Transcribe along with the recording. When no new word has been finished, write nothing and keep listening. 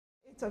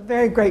It's a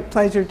very great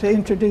pleasure to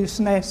introduce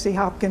Nancy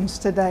Hopkins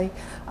today.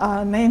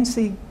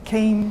 Nancy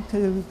came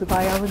to the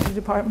biology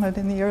department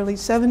in the early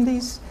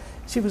 70s.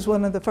 She was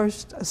one of the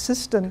first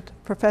assistant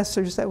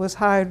professors that was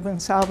hired when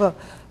Salva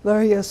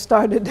Luria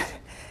started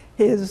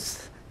the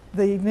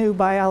new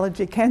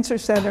biology cancer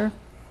center.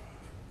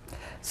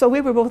 So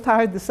we were both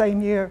hired the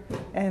same year,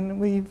 and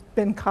we've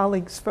been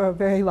colleagues for a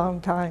very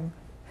long time.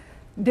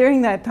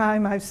 During that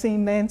time, I've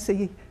seen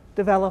Nancy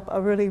develop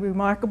a really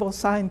remarkable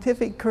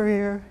scientific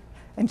career,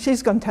 and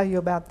she's going to tell you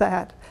about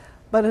that.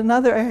 But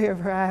another area of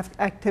her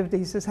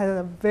activities has had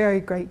a very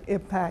great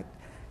impact,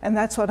 and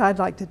that's what I'd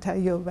like to tell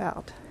you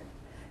about.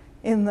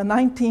 In the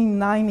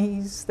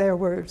 1990s, there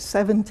were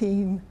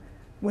 17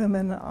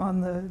 women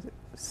on the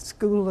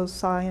School of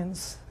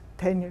Science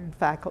tenured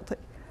faculty.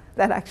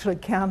 That actually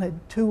counted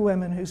 2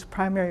 women whose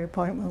primary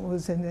appointment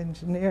was in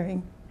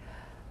engineering,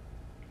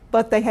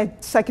 but they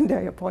had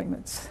secondary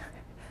appointments.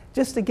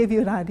 Just to give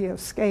you an idea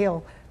of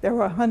scale, there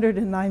were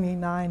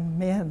 199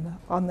 men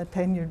on the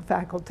tenured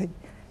faculty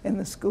in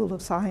the School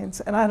of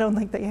Science, and I don't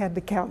think they had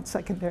to count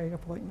secondary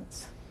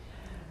appointments.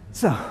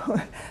 So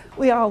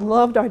we all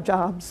loved our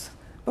jobs,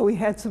 but we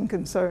had some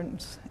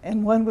concerns,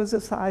 and one was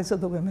the size of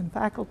the women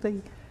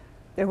faculty.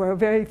 There were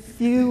very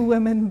few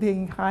women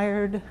being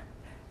hired,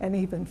 and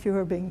even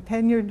fewer being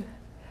tenured.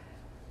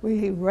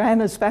 We ran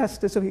as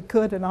fast as we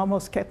could and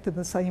almost kept in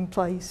the same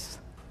place.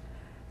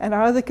 And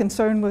our other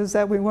concern was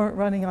that we weren't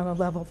running on a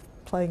level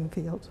playing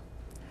field.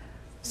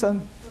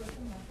 So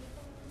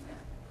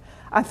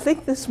I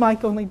think this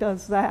mic only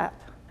does that.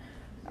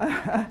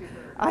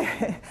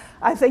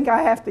 I think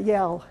I have to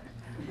yell.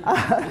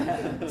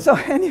 So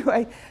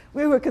anyway,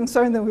 we were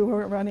concerned that we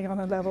weren't running on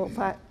a level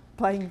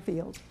playing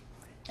field.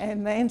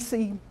 And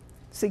Nancy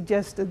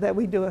suggested that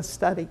we do a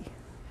study.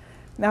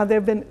 Now, there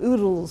have been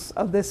oodles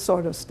of this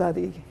sort of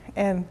study,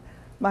 and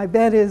my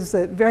bet is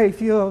that very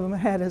few of them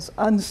had as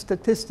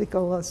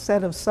unstatistical a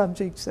set of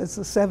subjects as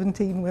the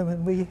 17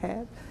 women we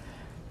had.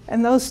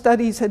 And those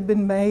studies had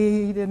been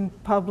made and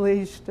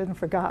published and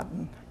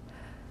forgotten.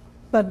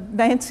 But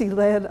Nancy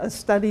led a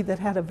study that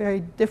had a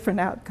very different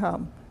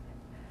outcome,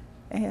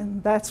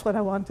 and that's what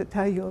I want to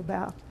tell you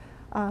about.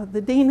 The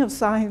Dean of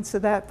Science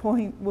at that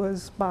point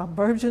was Bob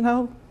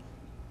Bergeneau,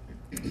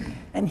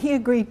 and he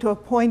agreed to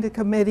appoint a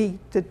committee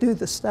to do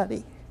the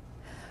study.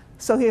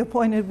 So he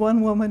appointed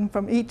one woman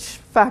from each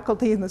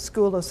faculty in the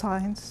School of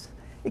Science,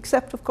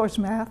 except of course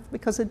math,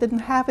 because it didn't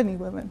have any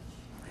women.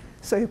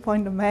 So he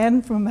appointed a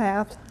man from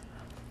math,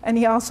 and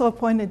he also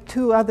appointed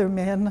 2 other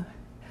men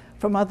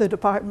from other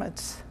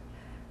departments.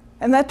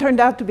 And that turned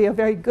out to be a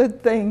very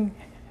good thing,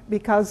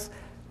 because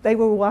they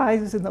were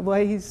wise in the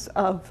ways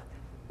of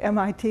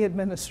MIT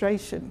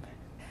administration.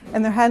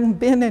 And there hadn't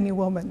been any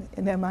woman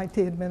in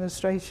MIT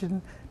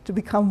administration to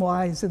become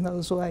wise in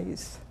those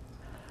ways.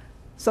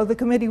 So the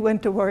committee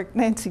went to work.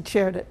 Nancy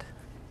chaired it,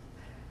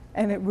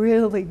 and it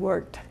really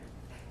worked.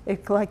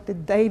 It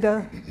collected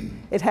data.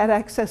 It had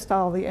access to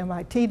all the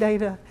MIT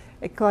data.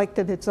 It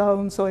collected its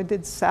own, so it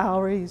did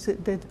salaries,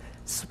 it did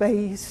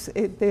space,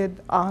 it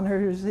did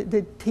honors, it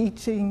did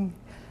teaching,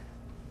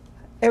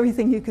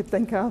 everything you could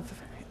think of.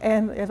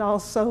 And it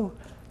also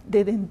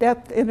did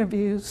in-depth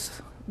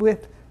interviews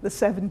with the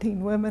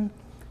 17 women,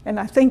 and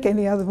I think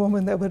any other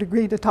woman that would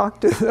agree to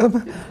talk to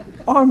them,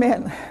 or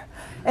men.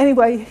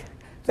 Anyway,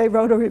 they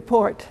wrote a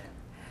report,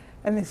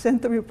 and they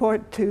sent the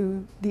report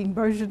to Dean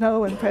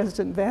Bergeneau and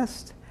President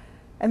Vest,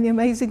 and the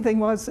amazing thing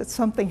was that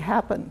something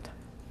happened.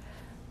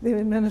 The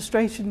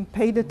administration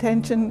paid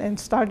attention and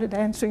started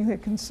answering their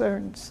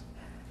concerns.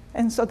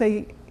 And so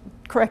they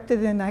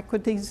corrected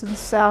inequities in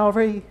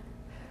salary,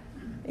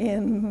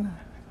 in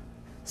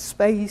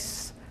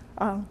space.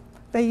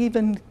 They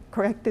even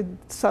corrected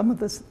some of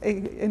the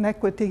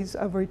inequities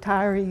of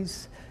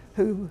retirees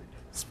who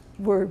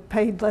were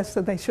paid less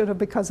than they should have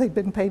because they'd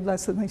been paid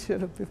less than they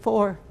should have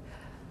before.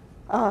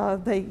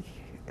 They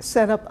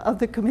set up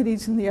other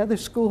committees in the other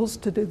schools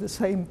to do the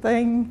same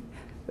thing.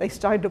 They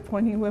started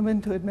appointing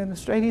women to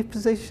administrative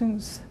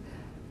positions.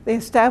 They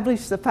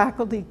established the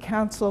Faculty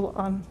Council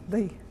on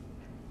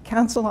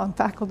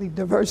Faculty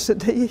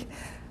Diversity,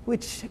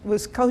 which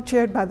was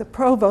co-chaired by the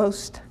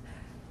provost,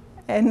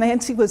 and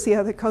Nancy was the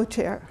other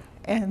co-chair.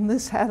 And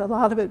this had a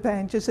lot of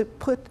advantages. It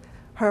put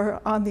her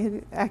on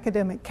the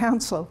academic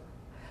council,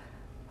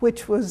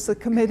 which was the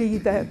committee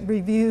that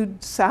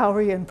reviewed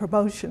salary and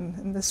promotion.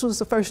 And this was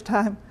the first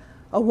time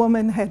a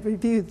woman had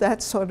reviewed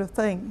that sort of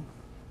thing.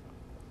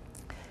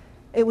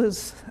 It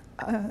was,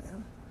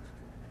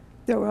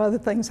 there were other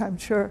things, I'm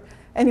sure.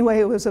 Anyway,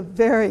 it was a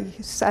very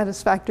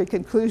satisfactory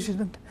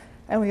conclusion,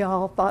 and we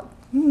all thought,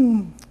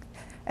 And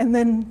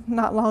then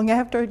not long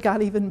after, it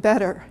got even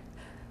better.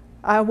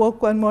 I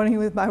woke one morning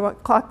with my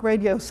clock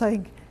radio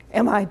saying,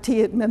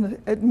 MIT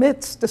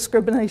admits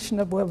discrimination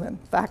of women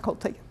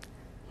faculty.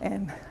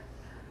 And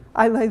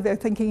I lay there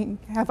thinking,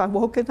 have I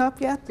woken up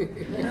yet?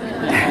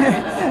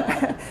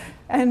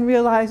 And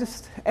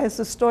realized as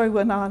the story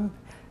went on,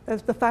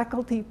 that the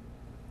faculty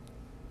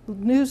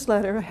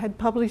newsletter had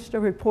published a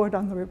report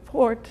on the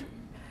report,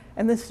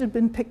 and this had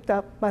been picked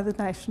up by the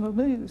national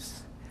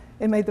news.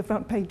 It made the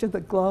front page of the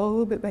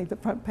Globe. It made the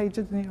front page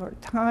of the New York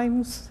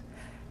Times.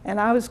 And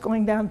I was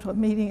going down to a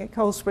meeting at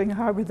Cold Spring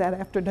Harbor that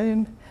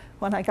afternoon.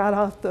 When I got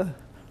off the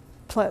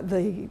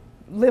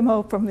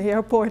limo from the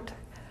airport,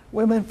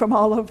 women from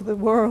all over the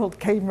world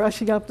came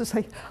rushing up to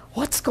say,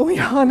 "What's going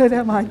on at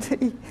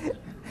MIT?"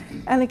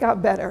 And it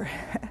got better.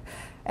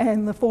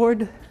 And the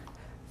Ford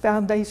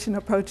Foundation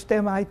approached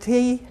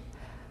MIT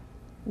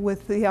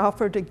with the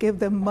offer to give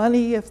them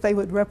money if they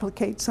would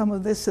replicate some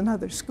of this in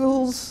other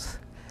schools.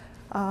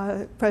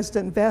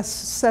 President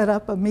Vest set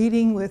up a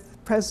meeting with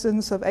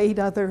presidents of 8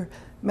 other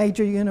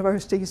major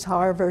universities: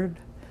 Harvard,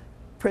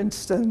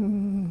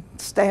 Princeton,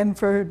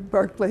 Stanford,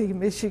 Berkeley,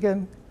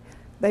 Michigan.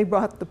 They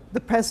brought,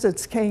 the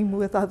presidents came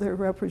with other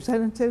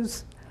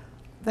representatives.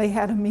 They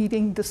had a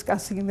meeting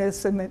discussing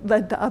this, and it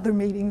led to other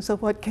meetings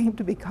of what came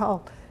to be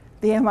called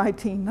the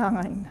MIT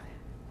 9.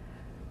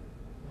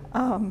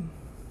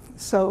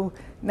 So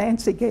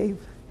Nancy gave,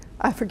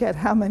 I forget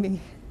how many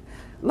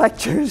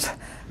lectures,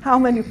 how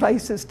many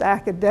places, to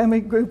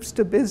academic groups,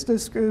 to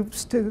business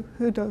groups, to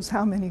who knows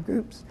how many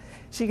groups.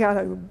 She got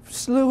a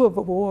slew of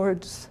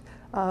awards,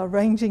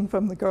 ranging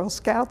from the Girl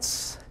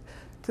Scouts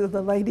to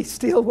the Lady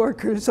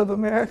Steelworkers of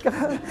America,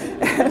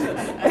 and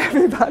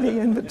everybody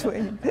in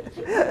between.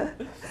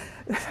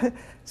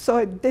 So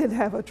it did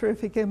have a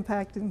terrific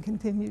impact and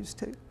continues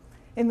to.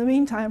 In the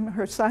meantime,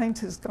 her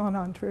science has gone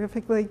on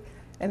terrifically,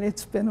 and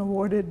it's been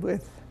awarded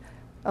with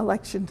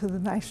election to the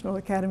National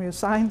Academy of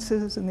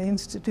Sciences and the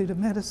Institute of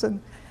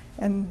Medicine,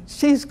 and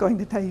she's going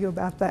to tell you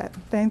about that.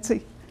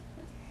 Nancy,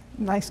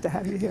 nice to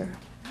have you here.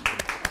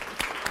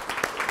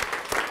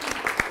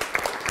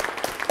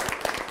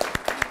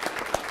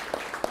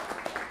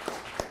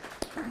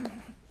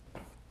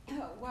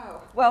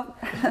 Well,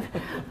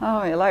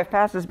 oh, your life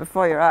passes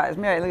before your eyes.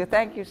 Mary Lou,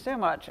 thank you so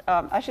much.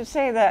 I should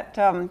say that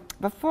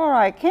before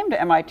I came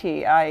to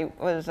MIT, I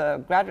was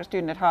a graduate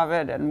student at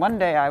Harvard, and one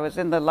day I was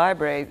in the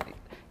library.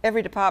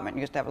 Every department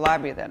used to have a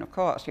library then, of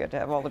course. You had to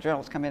have all the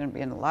journals come in and be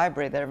in the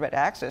library that everybody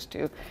had access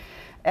to.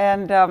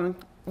 And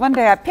one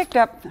day I picked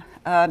up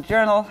a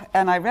journal,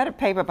 and I read a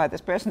paper by this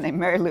person named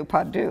Mary Lou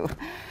Pardue.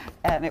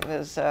 And it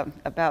was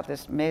about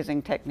this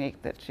amazing technique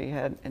that she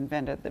had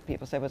invented that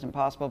people said was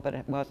impossible, but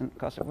it wasn't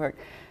because it worked.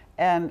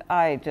 And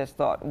I just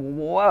thought,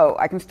 whoa,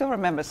 I can still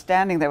remember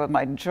standing there with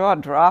my jaw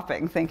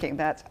dropping, thinking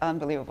that's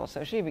unbelievable.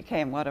 So she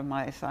became one of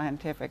my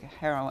scientific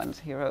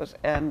heroes,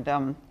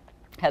 and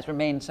has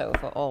remained so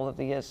for all of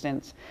the years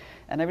since.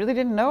 And I really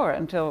didn't know her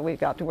until we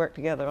got to work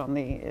together on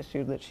the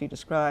issue that she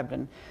described.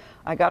 And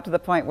I got to the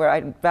point where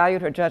I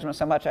valued her judgment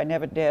so much I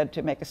never dared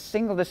to make a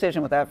single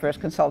decision without first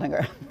consulting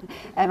her.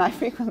 And I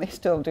frequently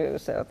still do.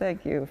 So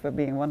thank you for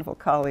being a wonderful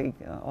colleague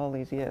all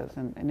these years,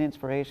 and an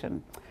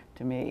inspiration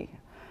to me.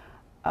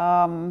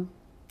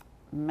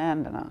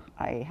 Mandana,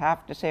 I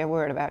have to say a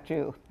word about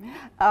you.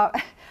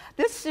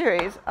 This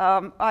series,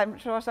 I'm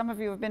sure some of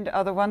you have been to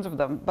other ones of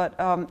them, but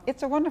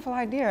it's a wonderful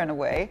idea in a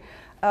way,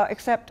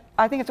 except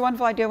I think it's a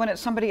wonderful idea when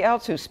it's somebody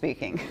else who's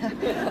speaking.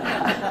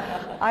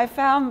 I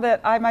found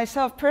that I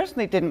myself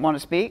personally didn't want to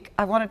speak.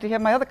 I wanted to hear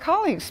my other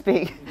colleagues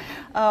speak.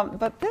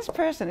 But this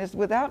person is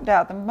without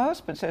doubt the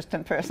most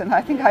persistent person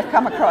I think I've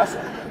come across.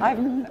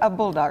 I'm a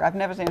bulldog. I've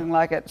never seen anything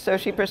like it. So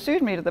she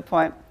pursued me to the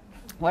point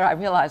where I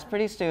realized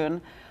pretty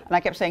soon, and I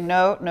kept saying,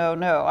 no, no,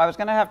 no. I was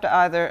going to have to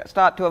either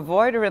start to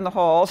avoid her in the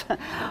halls,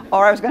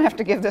 or I was going to have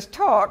to give this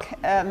talk.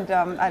 And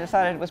I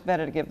decided it was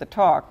better to give the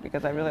talk,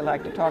 because I really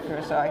like to talk to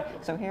her.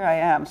 So here I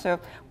am. So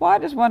why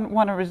does one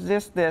want to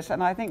resist this?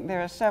 And I think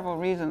there are several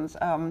reasons,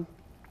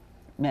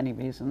 many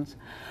reasons.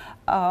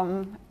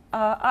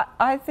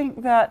 I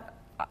think that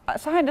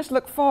scientists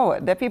look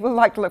forward. They're people who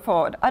like to look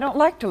forward. I don't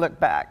like to look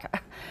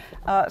back.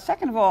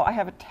 Second of all, I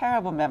have a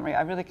terrible memory.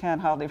 I really can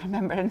hardly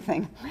remember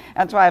anything.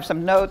 That's why I have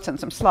some notes and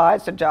some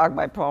slides to jog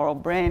my poor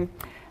old brain.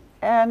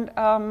 And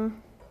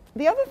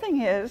the other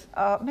thing is,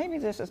 maybe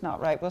this is not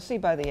right. We'll see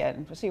by the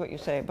end. We'll see what you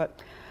say. But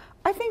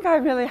I think I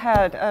really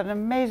had an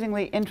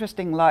amazingly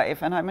interesting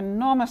life, and I'm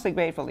enormously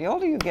grateful. The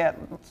older you get,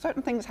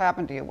 certain things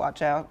happen to you.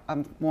 Watch out,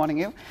 I'm warning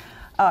you.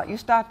 You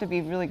start to be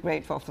really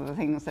grateful for the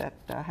things that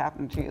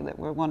happened to you that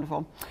were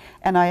wonderful.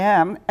 And I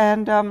am.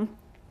 And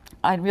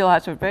I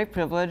realized I was very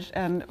privileged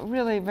and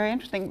really very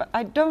interesting, but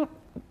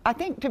I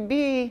think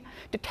to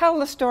tell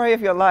the story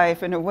of your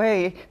life in a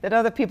way that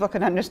other people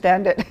can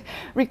understand it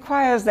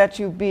requires that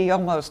you be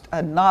almost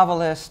a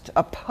novelist,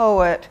 a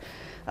poet,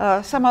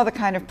 some other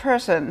kind of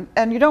person.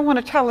 And you don't want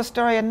to tell the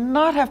story and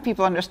not have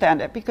people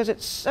understand it, because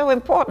it's so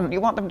important.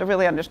 You want them to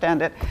really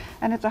understand it,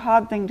 and it's a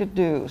hard thing to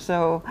do.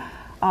 So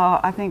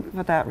I think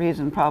for that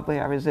reason, probably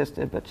I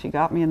resisted, but she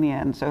got me in the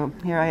end, so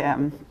here I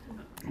am.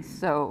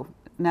 So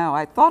now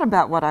I thought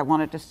about what I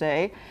wanted to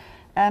say,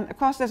 and of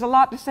course there's a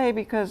lot to say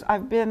because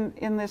I've been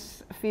in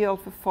this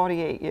field for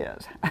 48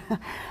 years.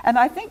 And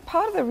I think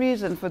part of the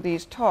reason for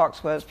these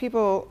talks was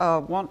people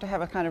want to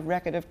have a kind of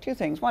record of two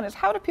things. One is,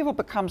 how do people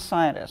become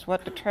scientists?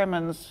 What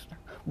determines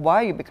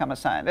why you become a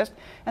scientist?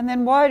 And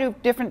then why do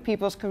different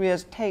people's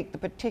careers take the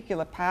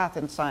particular path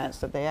in science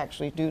that they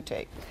actually do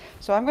take?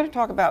 So I'm going to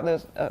talk about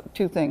those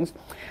two things.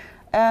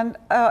 And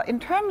in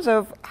terms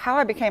of how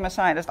I became a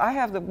scientist, I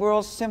have the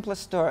world's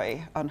simplest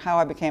story on how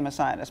I became a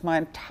scientist. My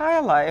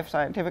entire life,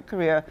 scientific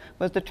career,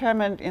 was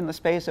determined in the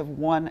space of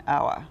 1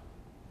 hour.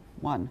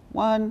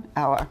 One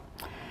hour.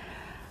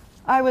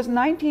 I was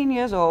 19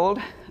 years old,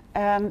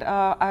 and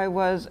I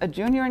was a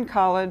junior in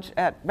college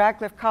at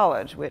Radcliffe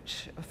College,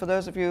 which, for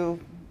those of you,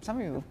 some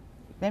of you,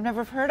 they've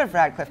never heard of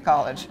Radcliffe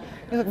College.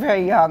 You look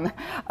very young.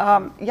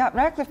 Yeah,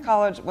 Radcliffe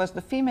College was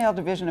the female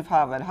division of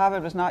Harvard.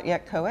 Harvard was not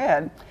yet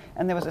co-ed,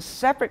 and there was a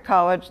separate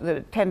college that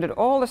attended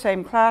all the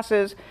same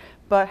classes,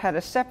 but had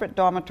a separate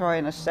dormitory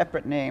and a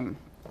separate name.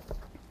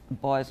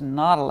 Boys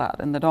not allowed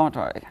in the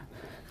dormitory,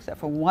 except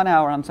for 1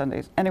 hour on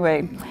Sundays.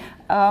 Anyway,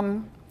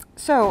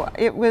 so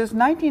it was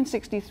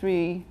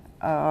 1963.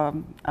 I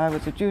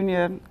was a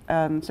junior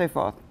and so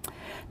forth.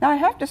 Now I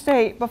have to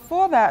say,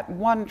 before that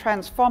one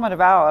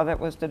transformative hour that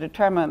was to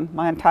determine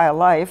my entire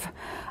life,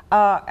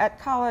 at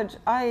college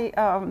I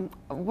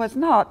was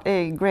not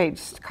a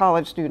great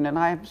college student, and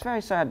I'm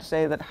very sad to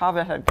say that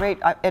Harvard had a great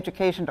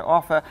education to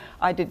offer.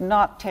 I did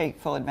not take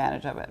full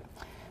advantage of it.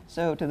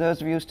 So to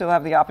those of you who still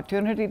have the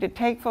opportunity to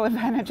take full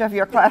advantage of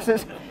your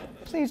classes,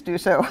 please do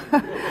so.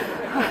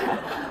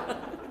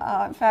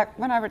 In fact,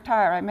 when I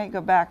retire, I may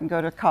go back and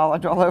go to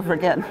college all over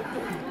again.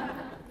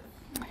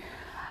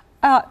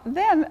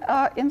 Then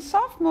in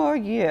sophomore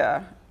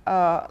year,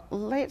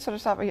 late sort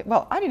of sophomore year,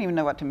 well, I didn't even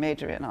know what to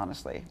major in,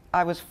 honestly.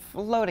 I was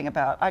floating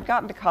about. I'd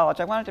gotten to college.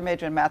 I wanted to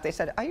major in math. They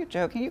said, "Are you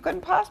joking? You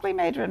couldn't possibly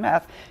major in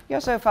math.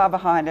 You're so far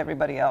behind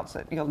everybody else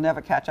that you'll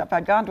never catch up."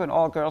 I'd gone to an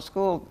all-girls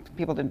school.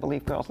 People didn't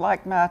believe girls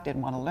liked math,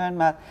 didn't want to learn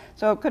math,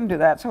 so I couldn't do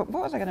that. So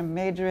what was I going to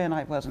major in?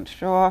 I wasn't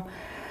sure.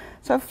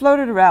 So I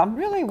floated around.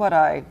 Really what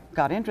I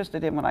got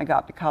interested in when I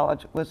got to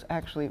college was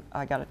actually,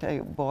 I got to tell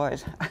you,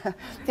 boys.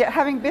 Yeah,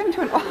 having been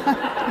to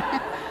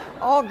an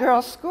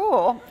all-girls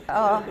school,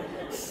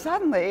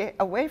 suddenly,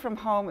 away from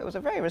home, it was a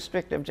very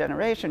restrictive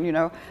generation, you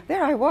know.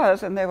 There I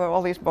was, and there were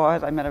all these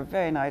boys. I met a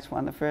very nice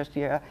one the first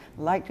year,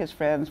 liked his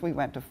friends. We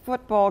went to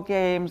football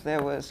games.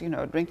 There was, you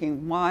know,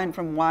 drinking wine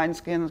from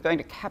wineskins, going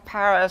to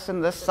Paris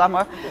in the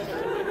summer.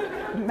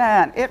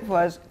 Man, it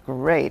was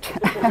great.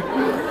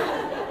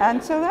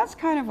 And so that's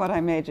kind of what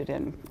I majored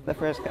in the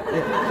first couple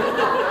years.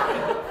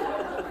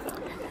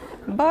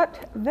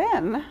 But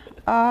then,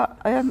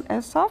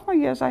 as sophomore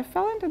years, I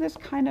fell into this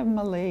kind of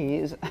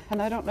malaise.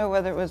 And I don't know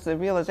whether it was the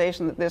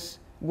realization that this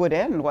would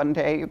end one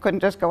day. You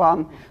couldn't just go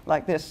on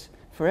like this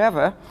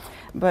forever,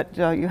 but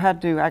you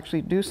had to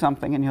actually do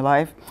something in your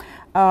life.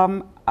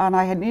 And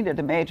I had needed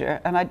a major,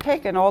 and I'd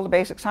taken all the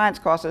basic science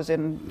courses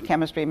in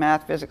chemistry,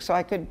 math, physics, so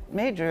I could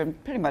major in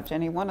pretty much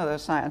any one of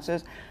those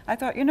sciences. I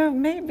thought, you know,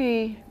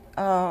 maybe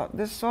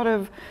this sort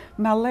of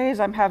malaise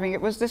I'm having, it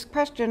was this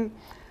question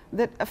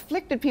that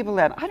afflicted people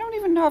then. I don't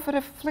even know if it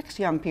afflicts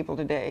young people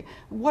today.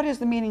 What is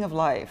the meaning of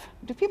life?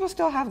 Do people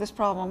still have this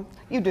problem?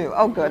 You do.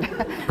 Oh, good.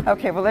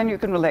 Okay, well then you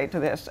can relate to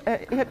this.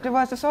 It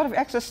was a sort of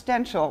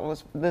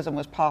existentialism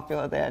was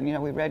popular then. You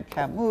know, we read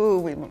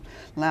Camus, we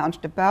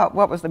lounged about.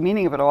 What was the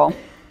meaning of it all?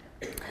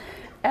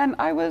 And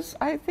I was,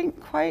 I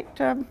think, quite,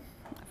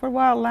 for a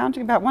while,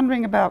 lounging about,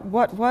 wondering about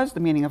what was the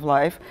meaning of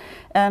life,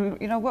 and,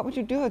 you know, what would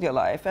you do with your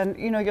life? And,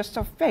 you know, your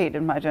fate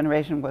in my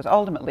generation was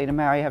ultimately to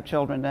marry, have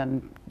children,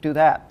 and do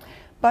that.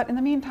 But in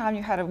the meantime,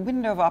 you had a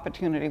window of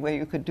opportunity where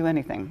you could do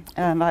anything.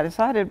 And I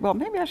decided, well,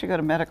 maybe I should go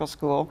to medical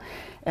school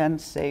and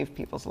save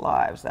people's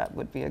lives. That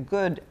would be a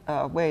good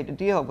way to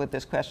deal with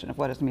this question of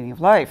what is the meaning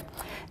of life.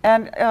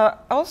 And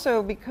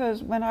also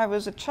because when I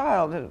was a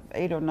child,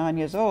 8 or 9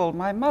 years old,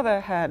 my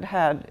mother had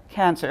had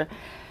cancer.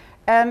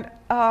 And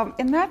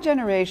in that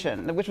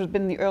generation, which was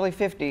in the early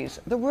 50s,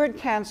 the word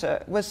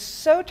cancer was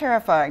so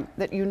terrifying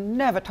that you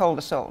never told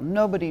a soul.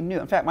 Nobody knew.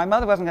 In fact, my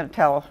mother wasn't going to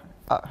tell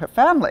her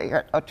family,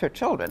 her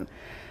children,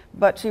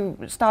 but she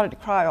started to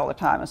cry all the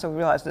time, and so we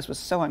realized this was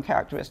so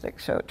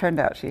uncharacteristic. So it turned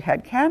out she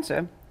had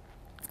cancer,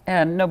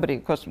 and nobody,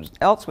 of course,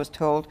 else was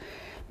told,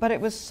 but it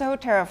was so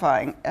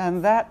terrifying,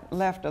 and that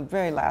left a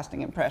very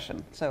lasting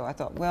impression. So I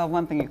thought, well,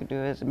 one thing you could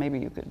do is maybe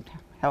you could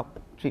help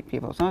treat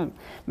people, so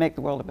make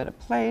the world a better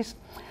place.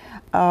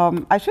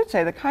 I should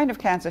say the kind of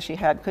cancer she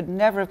had could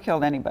never have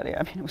killed anybody.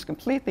 I mean, it was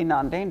completely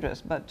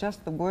non-dangerous, but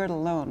just the word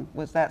alone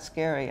was that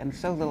scary and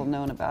so little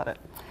known about it.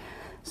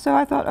 So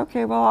I thought,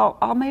 okay, well,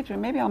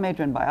 maybe I'll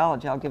major in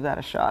biology. I'll give that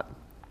a shot.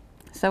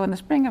 So in the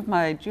spring of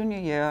my junior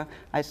year,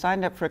 I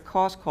signed up for a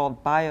course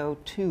called Bio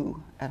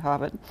 2 at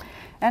Harvard.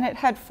 And it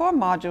had 4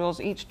 modules,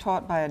 each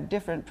taught by a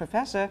different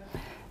professor.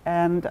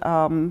 And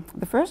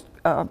the first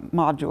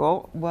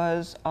module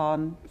was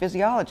on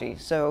physiology.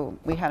 So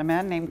we had a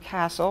man named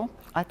Castle.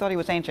 I thought he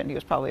was ancient. He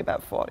was probably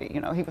about 40.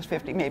 You know, he was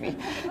 50 maybe.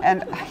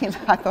 And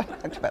I thought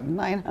he was about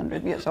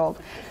 900 years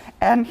old.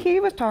 And he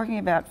was talking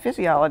about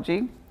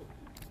physiology.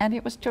 And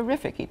it was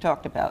terrific. He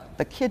talked about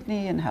the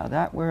kidney and how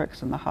that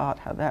works, and the heart,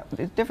 how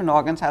that, different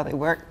organs, how they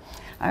work.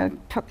 I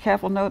took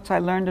careful notes. I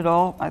learned it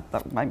all. I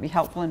thought it might be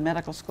helpful in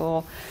medical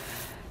school.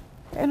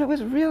 And it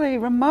was really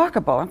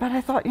remarkable. But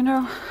I thought, you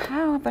know,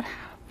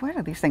 where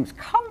do these things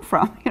come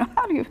from? You know,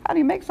 how do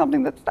you make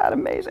something that's that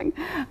amazing?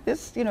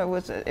 This, you know,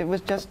 it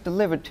was just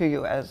delivered to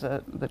you as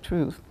the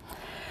truth.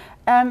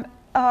 And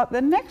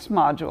the next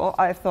module,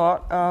 I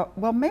thought,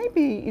 well,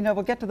 maybe, you know,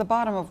 we'll get to the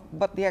bottom of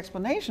what the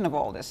explanation of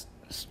all this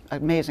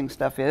amazing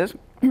stuff is,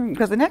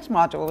 because the next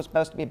module was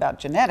supposed to be about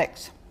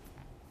genetics,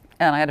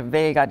 and I had a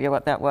vague idea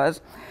what that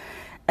was.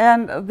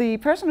 And the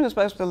person who was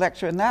supposed to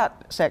lecture in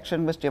that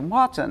section was Jim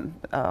Watson.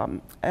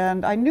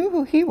 And I knew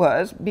who he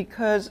was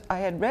because I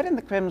had read in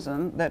the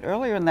Crimson that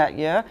earlier in that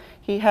year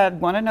he had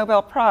won a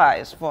Nobel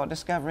Prize for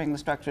discovering the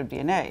structure of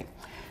DNA.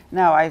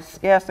 Now, I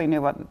scarcely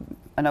knew what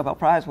a Nobel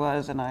Prize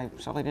was, and I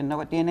certainly didn't know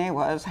what DNA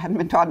was. It hadn't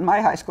been taught in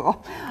my high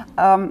school.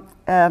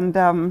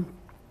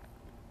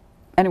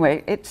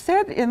 Anyway, it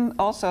said in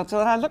also, so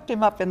I looked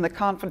him up in the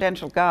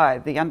confidential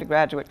guide, the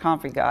undergraduate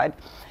Comfrey guide,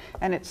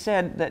 and it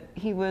said that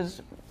he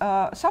was,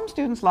 some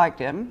students liked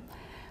him,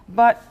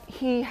 but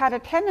he had a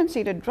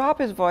tendency to drop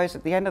his voice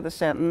at the end of the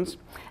sentence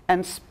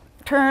and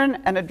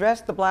turn and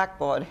address the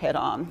blackboard head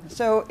on.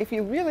 So if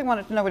you really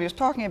wanted to know what he was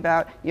talking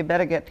about, you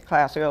better get to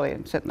class early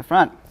and sit in the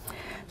front.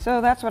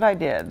 So that's what I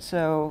did.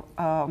 So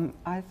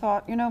I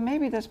thought, you know,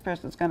 maybe this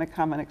person's going to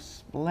come and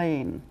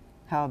explain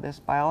how this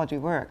biology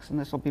works, and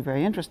this will be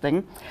very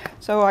interesting.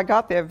 So I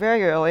got there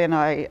very early, and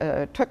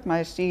I took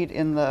my seat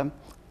in the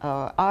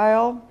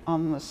aisle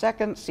on the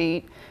second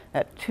seat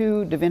at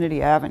 2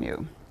 Divinity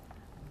Avenue.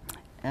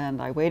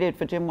 And I waited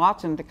for Jim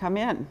Watson to come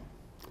in.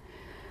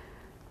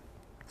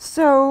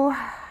 So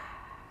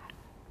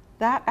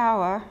that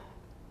hour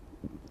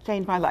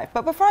changed my life.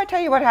 But before I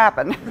tell you what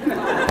happened,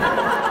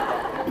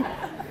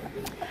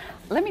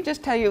 let me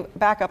just tell you,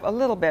 back up a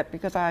little bit,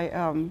 because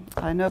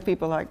I know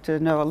people like to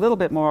know a little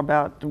bit more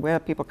about where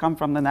people come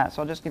from than that.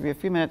 So I'll just give you a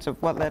few minutes of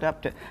what led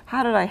up to,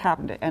 how did I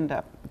happen to end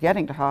up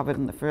getting to Harvard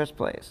in the first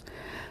place?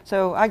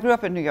 So I grew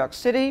up in New York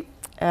City,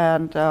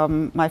 and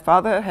my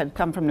father had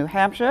come from New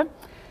Hampshire,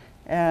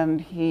 and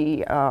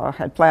he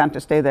had planned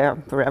to stay there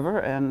forever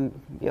and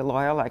be a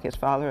lawyer like his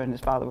father, and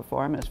his father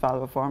before him, and his father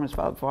before him, his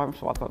father before him, his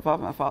father before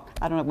him, his father.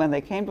 I don't know, when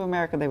they came to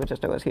America, they were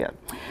just always here.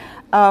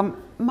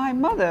 My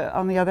mother,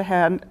 on the other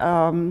hand,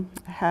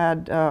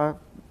 had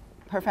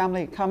her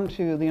family come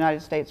to the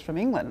United States from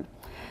England.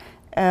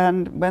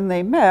 And when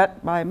they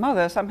met, my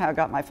mother somehow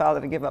got my father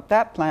to give up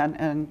that plan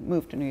and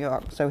move to New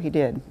York. So he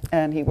did.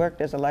 And he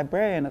worked as a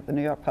librarian at the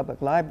New York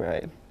Public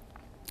Library.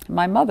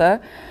 My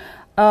mother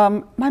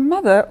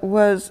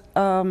was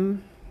a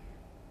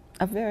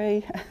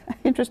very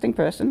interesting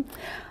person.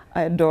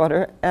 I adored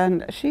her,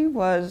 and she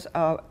was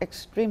an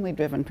extremely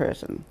driven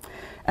person.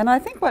 And I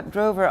think what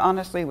drove her,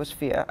 honestly, was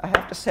fear, I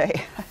have to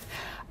say.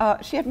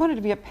 She had wanted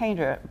to be a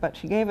painter, but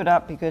she gave it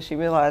up because she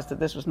realized that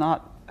this was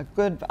not a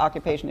good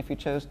occupation if you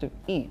chose to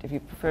eat. If you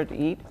preferred to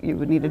eat, you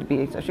would need to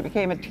be. So she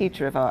became a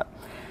teacher of art.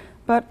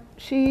 But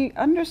she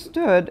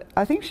understood,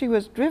 I think she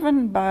was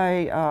driven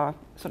by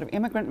sort of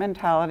immigrant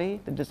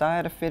mentality, the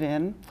desire to fit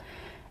in.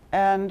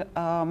 And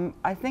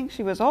I think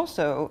she was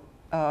also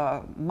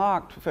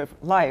marked for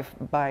life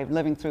by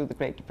living through the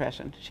Great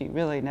Depression. She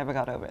really never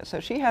got over it. So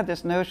she had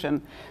this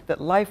notion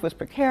that life was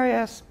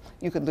precarious,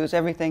 you could lose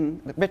everything,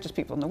 the richest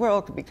people in the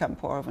world could become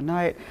poor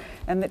overnight,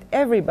 and that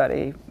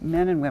everybody,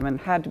 men and women,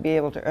 had to be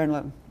able to earn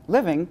a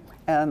living,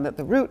 and that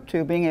the route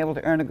to being able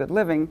to earn a good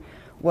living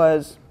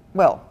was,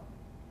 well,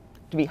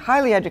 to be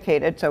highly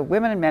educated. So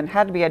women and men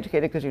had to be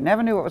educated because you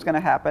never knew what was going to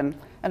happen.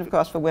 And of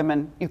course, for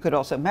women, you could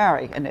also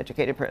marry an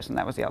educated person.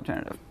 That was the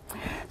alternative.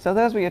 So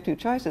those were your two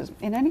choices.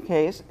 In any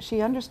case,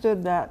 she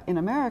understood that in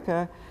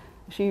America,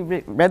 she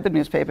read the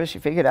newspapers, she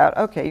figured out,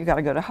 okay, you've got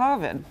to go to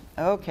Harvard.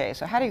 Okay,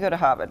 so how do you go to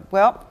Harvard?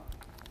 Well,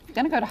 if you're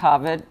going to go to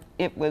Harvard,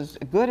 it was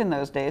good in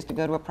those days to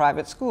go to a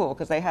private school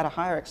because they had a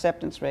higher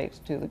acceptance rate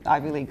to the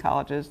Ivy League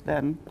colleges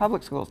than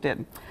public schools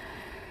did.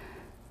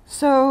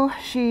 So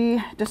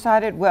she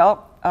decided,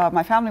 well,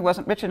 my family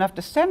wasn't rich enough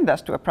to send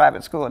us to a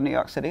private school in New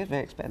York City. It's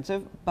very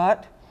expensive.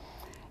 But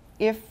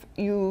if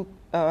you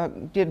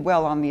did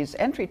well on these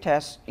entry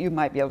tests, you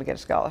might be able to get a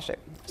scholarship.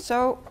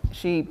 So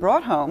she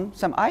brought home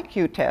some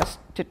IQ tests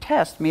to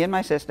test me and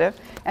my sister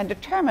and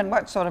determine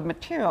what sort of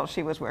material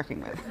she was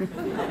working with.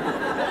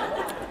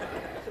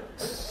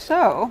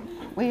 So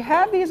we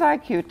had these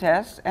IQ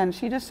tests, and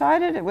she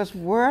decided it was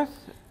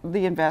worth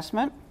the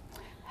investment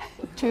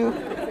to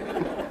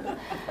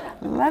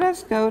let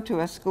us go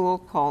to a school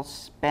called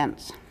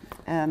Spence.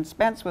 And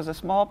Spence was a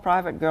small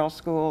private girls'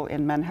 school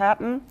in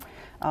Manhattan,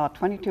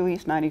 22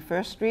 East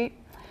 91st Street.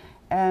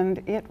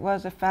 And it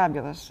was a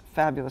fabulous,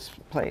 fabulous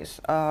place.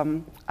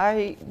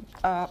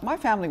 My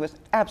family was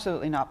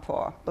absolutely not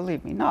poor.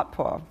 Believe me, not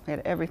poor. We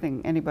had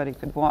everything anybody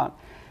could want.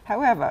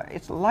 However,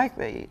 it's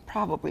likely,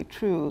 probably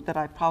true, that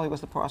I probably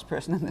was the poorest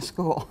person in the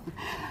school.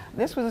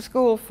 This was a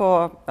school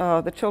for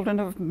the children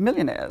of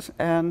millionaires.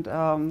 And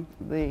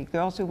the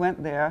girls who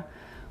went there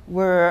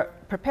were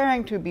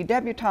preparing to be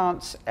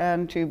debutantes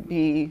and to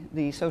be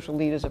the social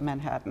leaders of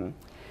Manhattan.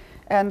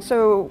 And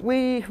so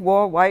we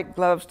wore white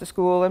gloves to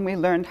school, and we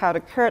learned how to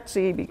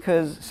curtsy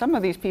because some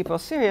of these people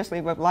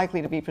seriously were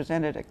likely to be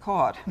presented at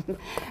court.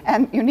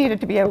 And you needed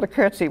to be able to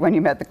curtsy when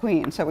you met the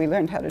Queen, so we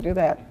learned how to do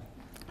that.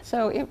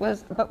 So it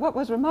was, but what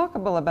was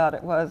remarkable about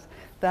it was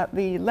that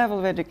the level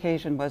of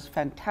education was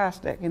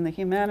fantastic. In the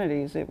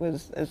humanities, it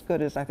was as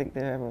good as I think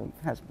there ever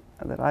has,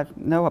 that I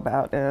know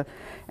about,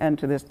 and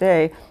to this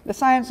day. The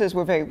sciences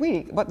were very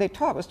weak. What they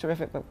taught was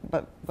terrific,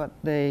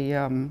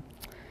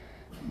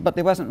 but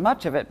there wasn't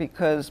much of it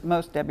because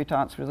most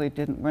debutantes really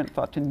weren't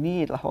thought to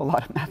need a whole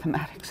lot of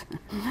mathematics.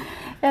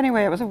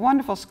 Anyway, it was a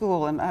wonderful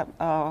school, and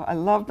I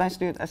loved my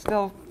students. I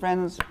still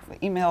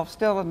email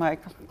still with my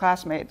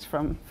classmates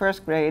from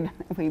first grade.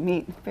 We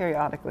meet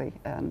periodically,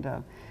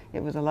 and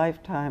it was a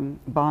lifetime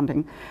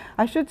bonding.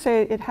 I should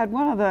say it had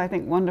one other, I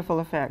think, wonderful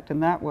effect,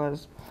 and that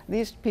was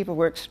these people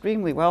were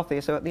extremely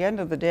wealthy, so at the end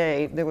of the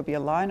day, there would be a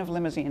line of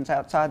limousines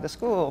outside the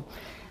school,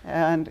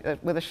 and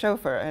with a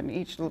chauffeur, and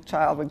each little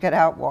child would get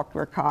out, walk to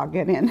her car,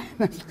 get in,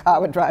 the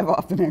car would drive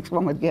off, the next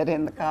one would get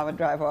in, the car would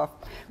drive off.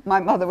 My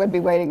mother would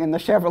be waiting in the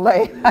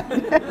Chevrolet,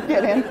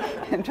 get in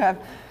and drive.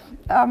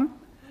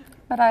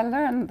 But I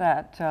learned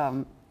that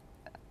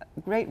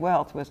great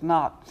wealth was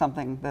not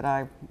something that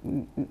I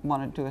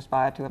wanted to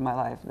aspire to in my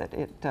life.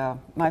 That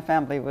my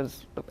family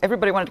was,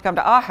 everybody wanted to come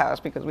to our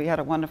house because we had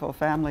a wonderful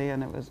family,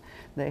 and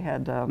they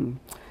had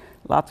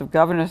lots of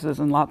governesses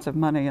and lots of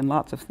money and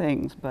lots of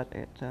things, but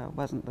it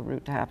wasn't the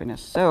route to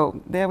happiness. So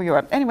there we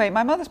are. Anyway,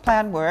 my mother's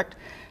plan worked,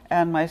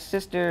 and my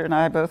sister and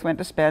I both went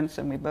to Spence,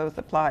 and we both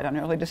applied on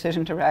early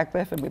decision to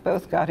Radcliffe, and we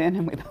both got in,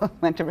 and we both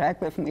went to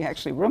Radcliffe, and we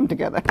actually roomed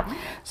together.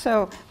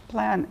 So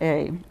plan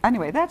A.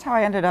 Anyway, that's how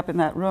I ended up in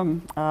that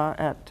room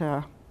at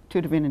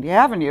 2 Divinity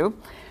Avenue,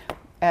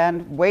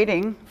 and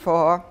waiting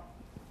for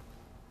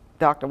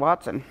Dr.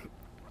 Watson.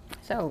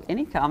 So in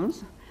he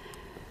comes.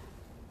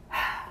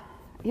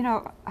 You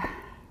know,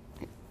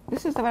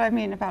 this is what I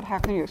mean about how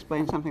can you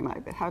explain something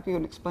like that? How can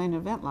you explain an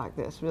event like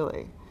this,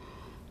 really?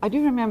 I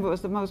do remember it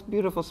was the most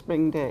beautiful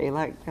spring day,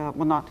 like,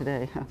 well, not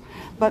today,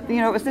 but, you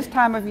know, it was this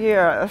time of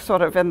year,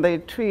 sort of, and the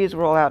trees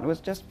were all out. It was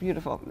just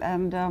beautiful.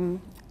 And I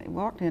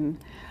walked in,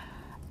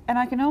 and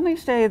I can only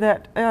say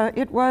that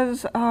it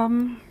was,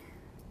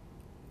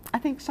 I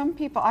think some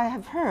people, I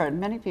have heard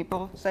many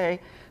people say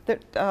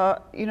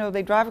that, you know,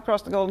 they drive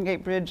across the Golden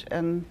Gate Bridge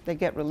and they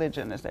get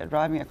religion as they're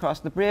driving across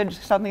the bridge.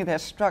 Suddenly they're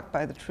struck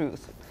by the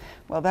truth.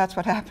 Well, that's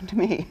what happened to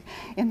me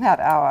in that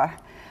hour.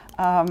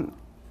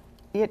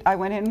 I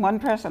went in one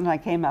person and I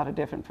came out a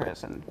different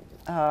person.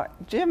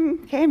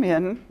 Jim came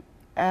in,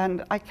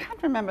 and I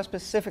can't remember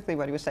specifically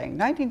what he was saying.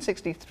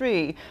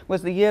 1963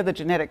 was the year the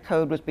genetic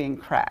code was being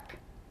cracked.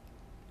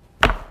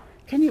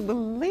 Can you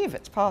believe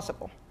it's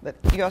possible that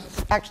you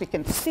actually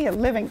can see a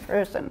living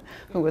person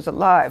who was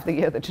alive the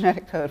year the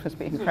genetic code was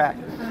being cracked?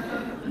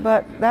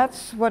 But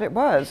that's what it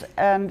was.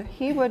 And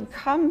he would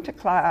come to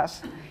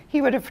class.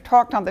 He would have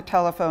talked on the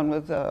telephone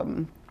with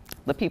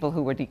the people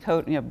who were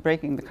decoding, you know,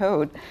 breaking the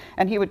code.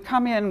 And he would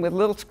come in with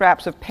little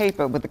scraps of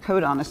paper with the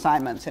codon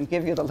assignments and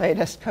give you the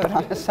latest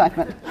codon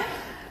assignment.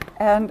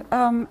 And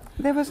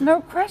there was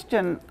no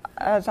question,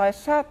 as I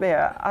sat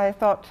there, I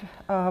thought,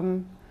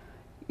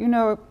 you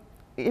know,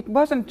 it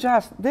wasn't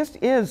just, this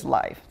is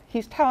life.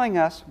 He's telling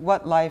us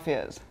what life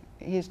is.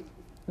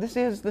 This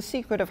is the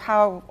secret of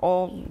how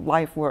all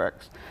life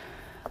works.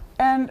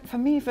 And for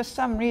me, for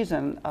some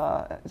reason,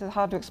 it's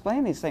hard to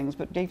explain these things,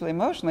 but deeply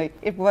emotionally,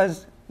 it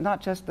was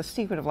not just the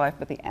secret of life,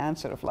 but the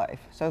answer of life.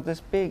 So this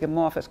big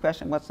amorphous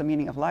question, what's the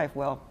meaning of life?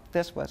 Well,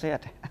 this was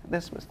it.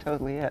 This was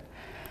totally it.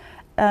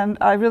 And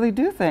I really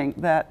do think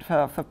that,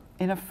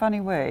 in a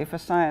funny way, for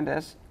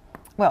scientists,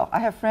 well, I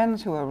have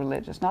friends who are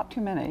religious, not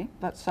too many,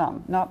 but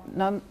some.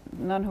 None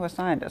who are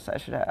scientists, I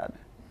should add.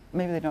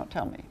 Maybe they don't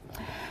tell me.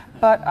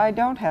 But I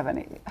don't have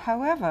any.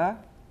 However,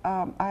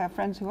 I have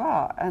friends who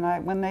are,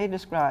 and when they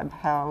describe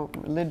how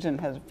religion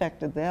has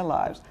affected their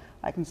lives,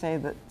 I can say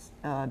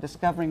that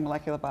discovering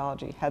molecular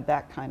biology had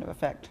that kind of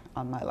effect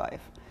on my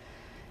life.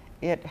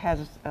 It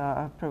has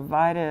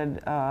provided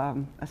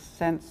a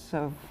sense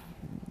of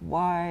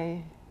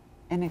why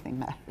anything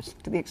matters,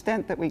 to the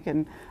extent that we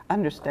can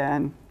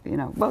understand, you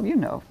know, well, you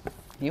know,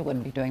 you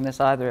wouldn't be doing this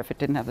either if it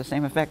didn't have the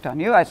same effect on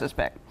you, I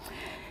suspect.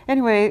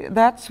 Anyway,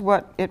 that's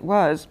what it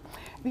was.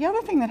 The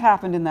other thing that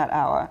happened in that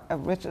hour,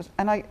 which is,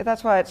 and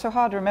that's why it's so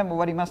hard to remember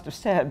what he must have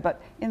said, but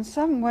in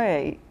some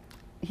way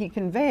he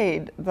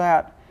conveyed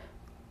that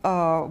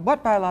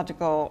what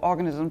biological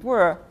organisms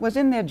were was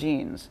in their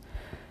genes.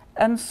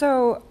 And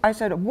so I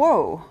said,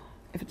 whoa,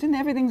 if it's in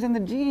everything's in the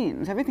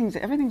genes, everything's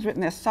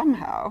written there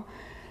somehow,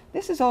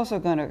 this is also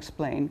going to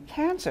explain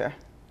cancer.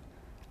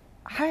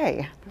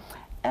 Hi.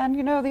 And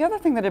you know, the other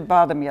thing that had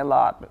bothered me a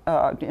lot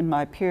in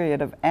my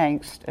period of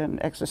angst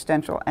and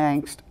existential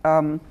angst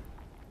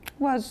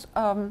was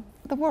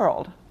the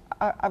world.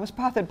 I was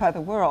bothered by the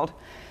world.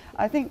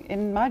 I think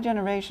in my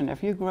generation,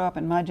 if you grew up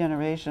in my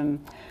generation,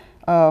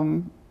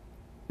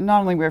 not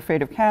only were we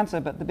afraid of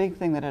cancer, but the big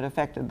thing that had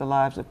affected the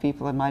lives of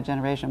people in my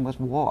generation was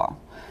war.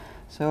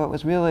 So it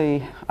was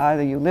really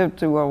either you lived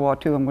through World War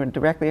II and were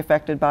directly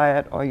affected by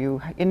it, or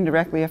you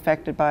indirectly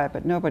affected by it,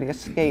 but nobody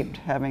escaped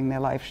having their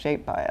life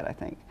shaped by it, I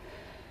think.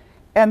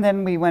 And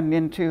then we went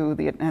into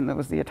and there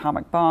was the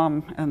atomic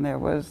bomb, and there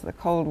was the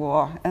Cold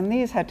War, and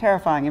these had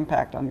terrifying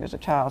impact on you as a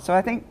child. So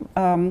I think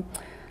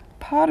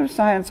part of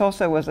science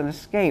also was an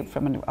escape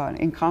from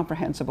an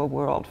incomprehensible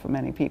world for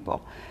many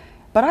people.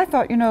 But I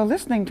thought,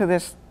 listening to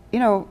this,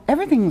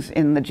 everything's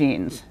in the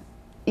genes.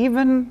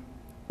 Even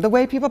the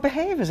way people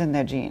behave is in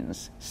their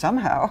genes,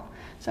 somehow.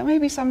 So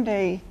maybe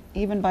someday,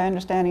 even by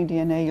understanding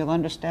DNA, you'll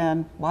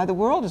understand why the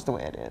world is the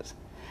way it is.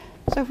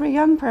 So for a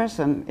young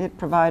person, it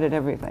provided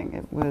everything.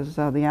 It was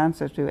the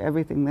answer to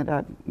everything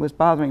that was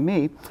bothering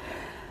me.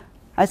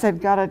 I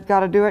said,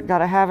 gotta do it,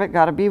 gotta have it,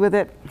 gotta be with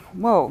it.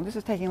 Whoa, this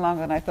is taking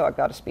longer than I thought,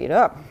 gotta speed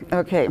up.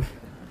 Okay,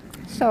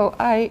 so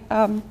I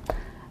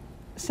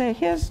say,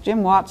 here's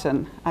Jim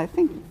Watson. I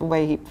think the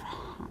way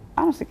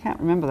I honestly can't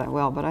remember that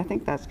well, but I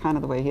think that's kind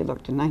of the way he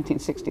looked in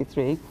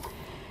 1963.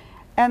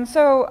 And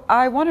so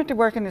I wanted to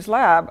work in his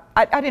lab.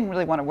 I didn't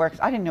really want to work,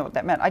 I didn't know what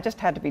that meant. I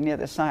just had to be near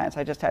this science.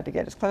 I just had to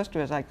get as close to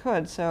it as I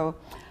could. So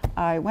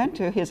I went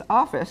to his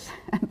office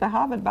at the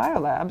Harvard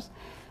Biolabs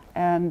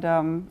and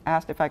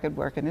asked if I could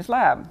work in his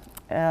lab.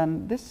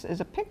 And this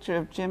is a picture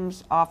of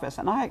Jim's office.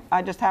 And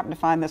I just happened to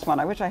find this one.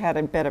 I wish I had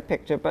a better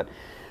picture, but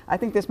I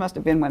think this must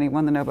have been when he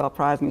won the Nobel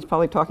Prize, and he's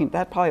probably talking,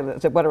 that probably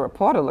is what a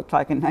reporter looked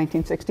like in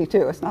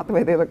 1962. It's not the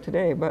way they look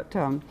today, but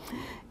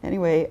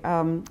anyway,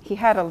 he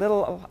had a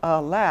little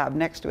lab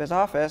next to his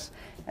office,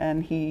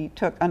 and he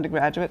took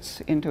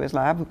undergraduates into his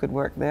lab who could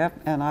work there,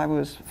 and I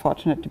was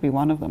fortunate to be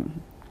one of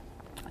them.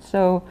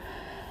 So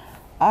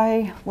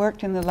I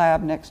worked in the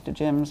lab next to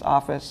Jim's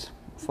office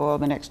for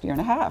the next year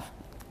and a half.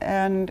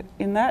 And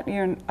in that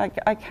year,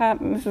 I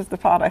can't, and this is the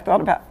part I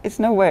thought about, it's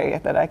no way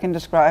that I can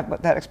describe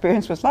what that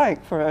experience was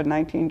like for a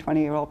 19,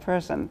 20-year-old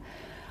person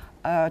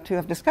to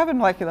have discovered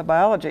molecular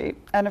biology.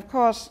 And of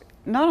course,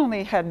 not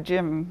only had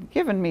Jim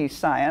given me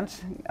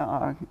science,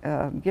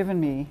 given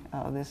me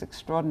this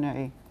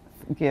extraordinary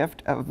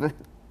gift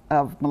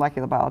of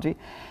molecular biology,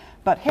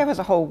 but here was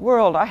a whole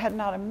world I had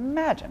not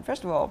imagined.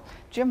 First of all,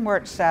 Jim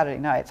worked Saturday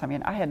nights. I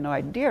mean, I had no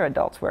idea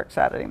adults worked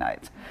Saturday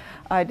nights.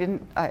 I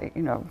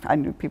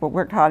knew people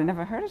worked hard. I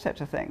never heard of such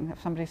a thing.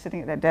 If somebody's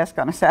sitting at their desk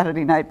on a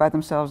Saturday night by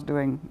themselves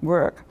doing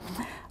work.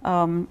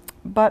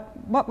 But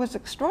what was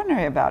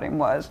extraordinary about him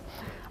was,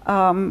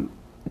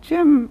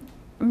 Jim,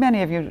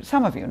 many of you,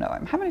 some of you know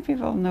him. How many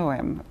people know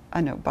him? I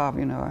know Bob,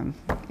 you know him.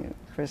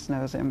 Chris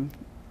knows him,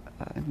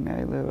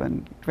 Mary Lou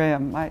and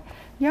Graham.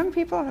 Young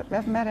people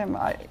have met him.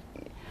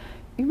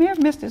 You may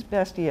have missed his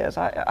best years.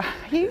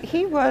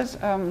 He was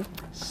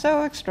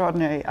so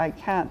extraordinary. I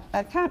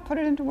can't put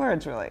it into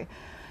words, really.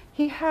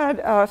 He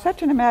had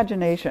such an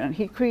imagination.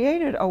 He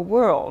created a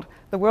world,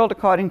 the world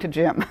according to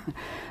Jim.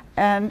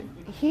 And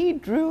he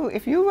drew,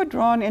 if you were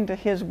drawn into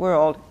his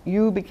world,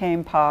 you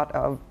became part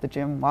of the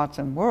Jim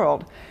Watson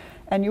world.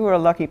 And you were a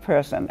lucky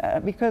person,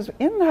 because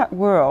in that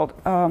world,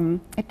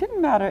 it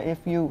didn't matter if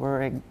you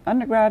were an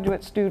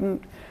undergraduate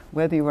student,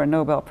 whether you were a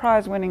Nobel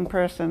Prize winning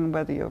person,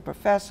 whether you're a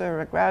professor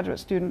or a graduate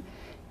student.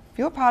 If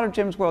you're part of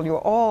Jim's world, you're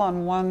all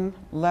on one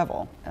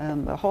level.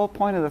 And the whole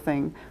point of the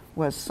thing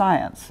was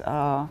science.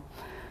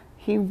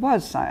 He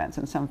was science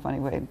in some funny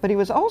way, but he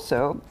was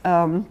also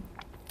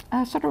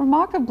sort of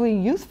remarkably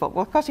youthful.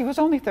 Well, of course, he was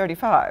only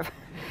 35.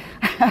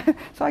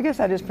 So I guess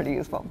that is pretty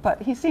useful.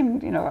 But he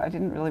seemed, I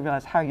didn't really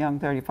realize how young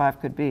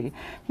 35 could be.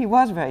 He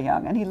was very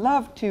young, and he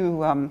loved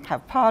to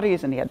have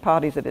parties, and he had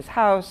parties at his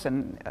house,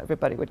 and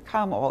everybody would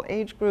come, all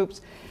age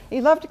groups.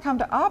 He loved to come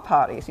to our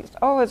parties. He's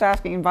always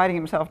inviting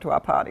himself to our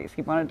parties.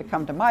 He wanted to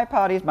come to my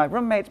parties, my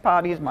roommates'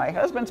 parties, my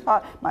husband's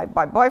my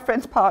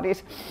boyfriend's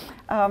parties.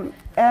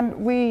 And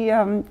we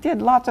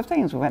did lots of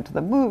things. We went to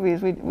the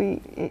movies.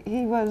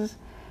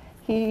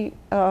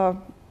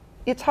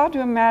 It's hard to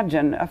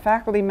imagine a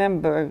faculty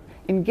member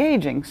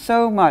engaging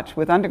so much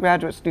with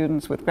undergraduate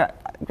students, with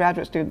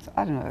graduate students.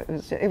 I don't know,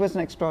 it was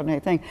an extraordinary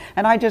thing.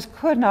 And I just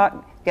could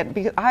not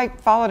because I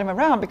followed him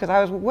around because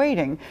I was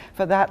waiting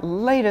for that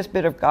latest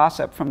bit of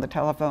gossip from the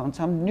telephone,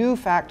 some new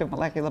fact of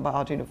molecular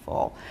biology to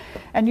fall.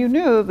 And you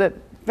knew that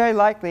very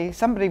likely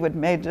somebody would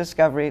make a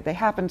discovery. They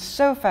happened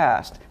so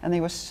fast and they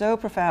were so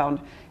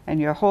profound, and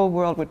your whole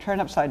world would turn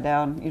upside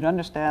down. You'd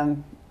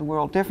understand the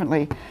world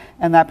differently,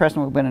 and that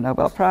person would win a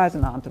Nobel Prize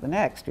and on to the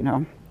next,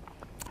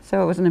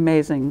 So it was an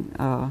amazing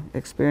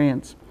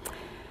experience.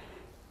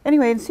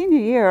 Anyway, in senior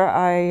year,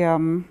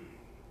 I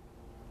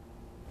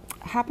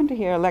happened to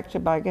hear a lecture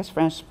by, I guess,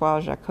 Francois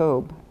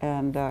Jacob,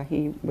 and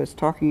he was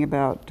talking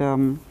about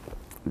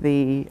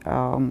the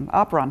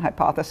operon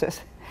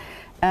hypothesis.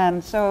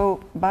 And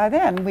so by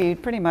then, we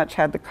pretty much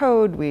had the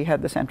code, we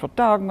had the central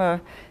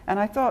dogma, and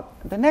I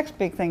thought the next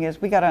big thing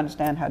is we got to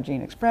understand how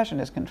gene expression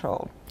is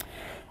controlled.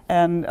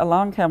 And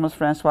along came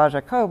Francois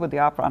Jacob with the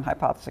operon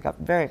hypothesis. I got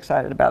very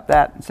excited about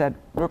that and said,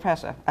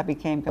 repressor. I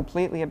became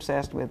completely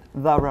obsessed with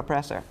the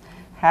repressor.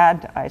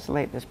 Had to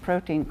isolate this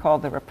protein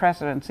called the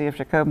repressor and see if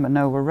Jacob and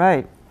Monod were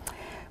right.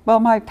 Well,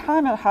 my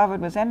time at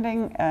Harvard was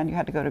ending, and you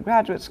had to go to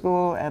graduate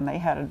school, and they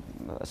had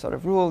sort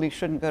of rule, you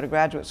shouldn't go to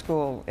graduate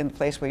school in the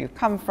place where you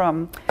come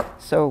from,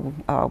 so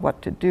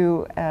what to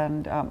do.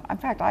 And in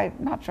fact, I'm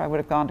not sure I would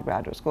have gone to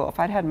graduate school. If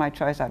I'd had my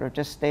choice, I would have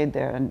just stayed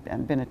there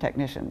and been a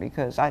technician,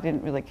 because I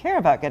didn't really care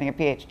about getting a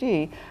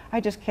PhD. I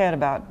just cared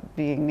about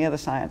being near the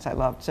science I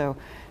loved. So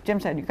Jim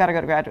said, you've got to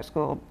go to graduate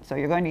school, so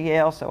you're going to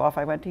Yale, so off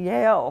I went to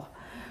Yale.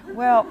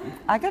 Well,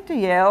 I got to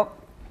Yale,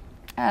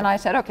 and I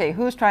said, okay,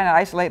 who's trying to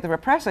isolate the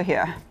repressor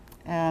here?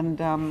 And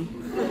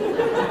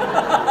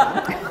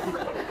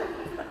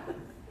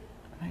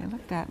he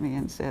looked at me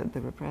and said, the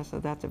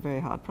repressor, that's a very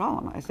hard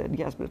problem. I said,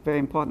 yes, but it's very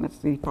important. It's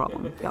the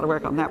problem. You've got to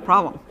work on that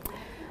problem.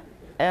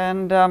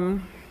 And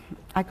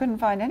I couldn't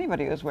find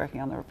anybody who was working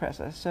on the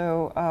repressor,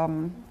 so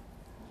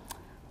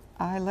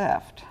I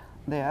left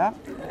there.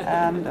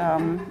 And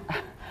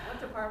what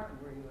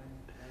department were you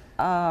in?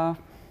 I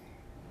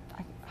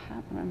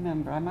can't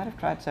remember. I might have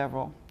tried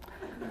several.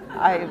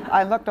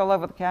 I looked all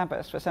over the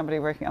campus for somebody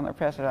working on the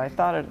repressor. I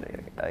thought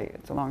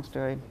it's a long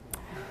story.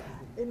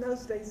 In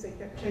those days, they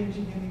kept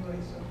changing anyway,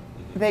 so.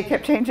 They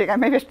kept changing.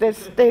 Maybe they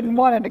stayed in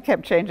one and it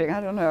kept changing. I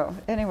don't know.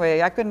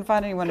 Anyway, I couldn't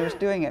find anyone who was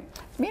doing it.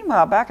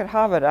 Meanwhile, back at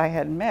Harvard, I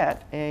had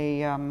met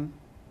a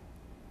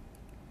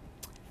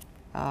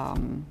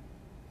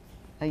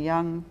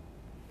young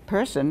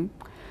person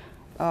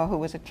who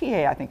was a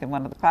TA, I think, in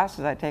one of the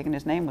classes I'd taken.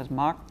 His name was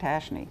Mark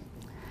Tashney.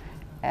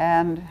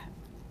 And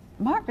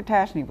Mark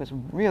Tashney was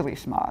really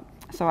smart.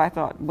 So I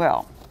thought,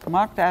 well,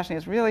 Mark Tashney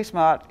is really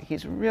smart.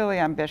 He's really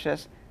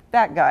ambitious.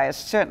 That guy is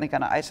certainly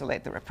going to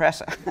isolate the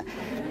repressor.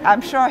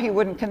 I'm sure he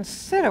wouldn't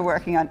consider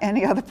working on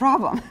any other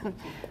problem.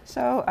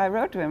 So I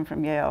wrote to him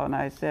from Yale and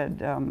I said,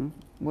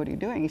 what are you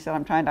doing? He said,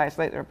 I'm trying to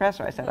isolate the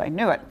repressor. I said, I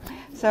knew it.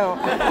 So,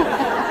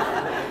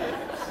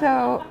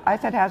 so I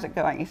said, how's it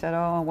going? He said,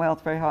 oh, well,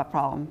 it's a very hard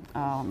problem.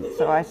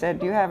 So I said,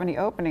 do you have any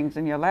openings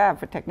in your lab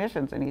for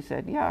technicians? And he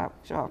said, yeah,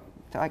 sure.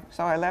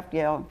 So I left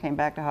Yale and came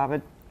back to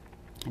Harvard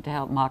to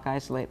help Mark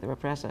isolate the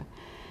repressor.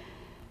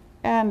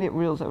 And it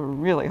was a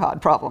really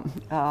hard problem.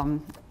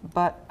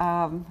 But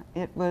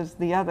it was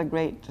the other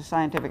great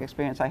scientific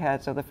experience I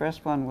had. So the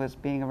first one was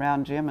being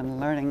around Jim and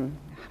learning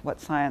what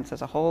science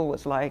as a whole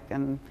was like,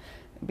 and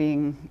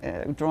being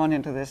drawn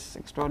into this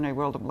extraordinary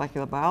world of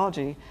molecular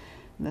biology.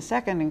 And the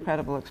second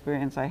incredible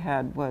experience I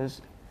had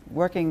was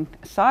working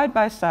side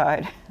by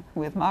side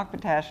with Mark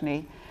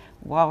Tashney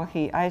while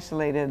he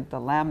isolated the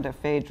lambda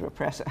phage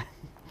repressor.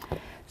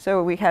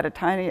 So we had a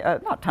tiny,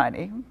 not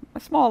tiny, a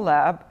small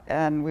lab,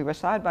 and we were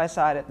side by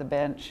side at the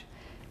bench,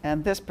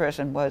 and this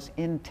person was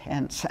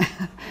intense,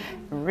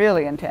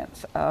 really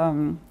intense.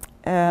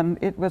 And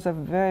it was a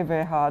very,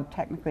 very hard,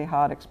 technically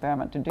hard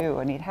experiment to do,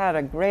 and he'd had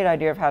a great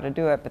idea of how to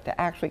do it, but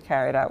to actually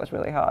carry it out was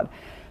really hard.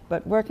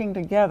 But working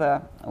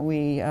together,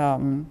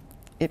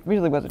 it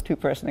really was a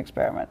two-person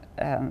experiment,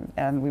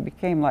 and we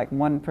became like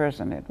one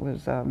person. It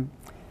was,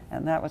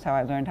 and that was how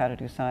I learned how to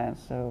do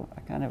science. So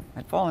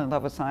I'd fallen in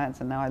love with science,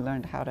 and now I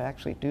learned how to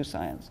actually do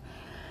science.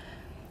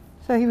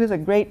 So he was a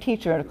great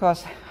teacher, and of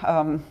course,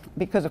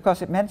 because of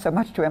course it meant so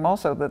much to him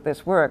also that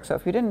this worked. So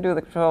if you didn't do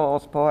the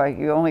controls, boy,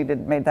 you only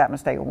made that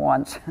mistake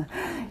once.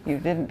 You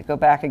didn't go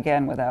back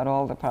again without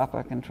all the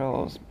proper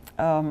controls.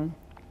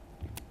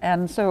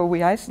 And so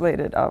we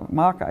isolated,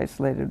 Mark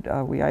isolated,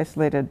 we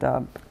isolated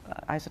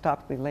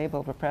isotopically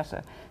labeled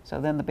repressor. So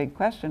then the big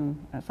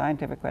question, a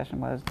scientific question,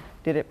 was,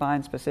 did it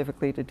bind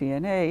specifically to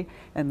DNA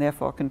and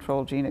therefore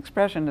control gene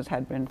expression as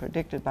had been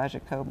predicted by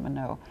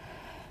Jacob-Monod?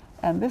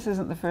 And this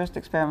isn't the first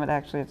experiment,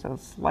 actually, it's a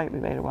slightly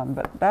later one,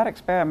 but that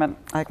experiment,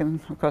 I can,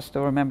 of course,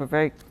 still remember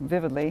very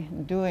vividly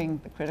doing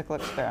the critical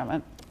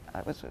experiment.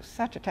 It was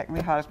such a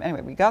technically hard experiment.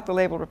 Anyway, we got the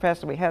labeled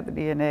repressor, we had the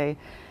DNA.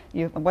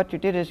 What you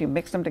did is you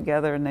mixed them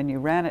together and then you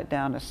ran it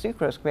down a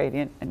sucrose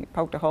gradient and you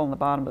poked a hole in the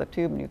bottom of the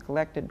tube and you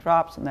collected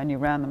drops and then you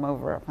ran them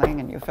over a thing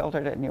and you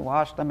filtered it and you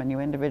washed them and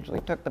you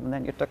individually took them and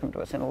then you took them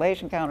to a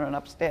scintillation counter and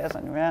upstairs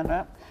and you ran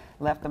up,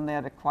 left them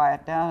there to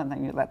quiet down and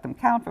then you let them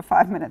count for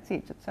 5 minutes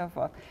each and so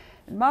forth.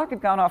 And Mark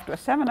had gone off to a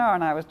seminar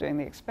and I was doing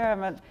the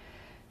experiment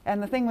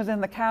and the thing was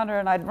in the counter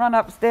and I'd run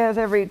upstairs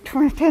every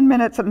 10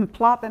 minutes and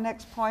plot the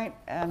next point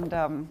and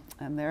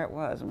there it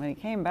was. And when he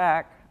came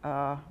back,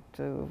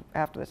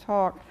 after the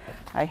talk,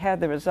 I had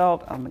the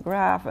result on the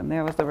graph, and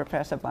there was the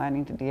repressor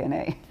binding to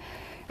DNA.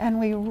 And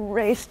we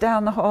raced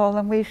down the hall,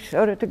 and we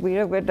showed it to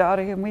Guido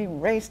Guidotti, and we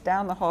raced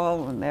down the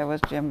hall, and there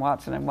was Jim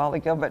Watson and Wally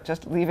Gilbert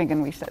just leaving,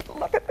 and we said,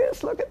 look at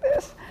this, look at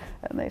this.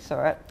 And they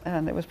saw it,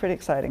 and it was pretty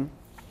exciting.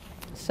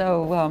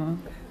 So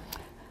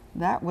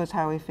that was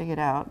how we figured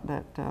out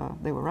that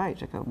they were right,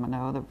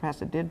 Jacob-Monod, the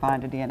repressor did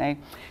bind to DNA.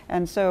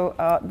 And so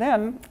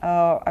then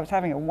I was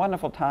having a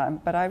wonderful time,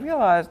 but I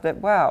realized that,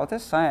 wow,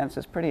 this science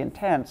is pretty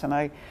intense, and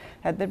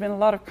there'd been a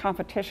lot of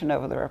competition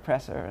over the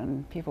repressor,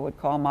 and people would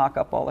call Mark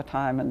up all the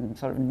time and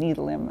sort of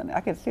needle him, and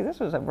I could see this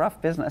was a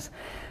rough business.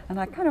 And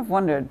I kind of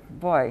wondered,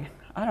 boy,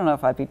 I don't know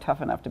if I'd be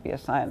tough enough to be a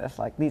scientist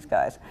like these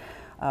guys.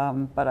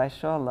 But I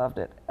sure loved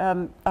it.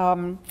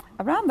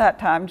 Around that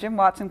time, Jim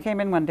Watson came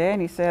in one day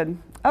and he said,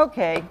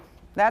 okay,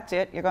 that's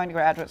it, you're going to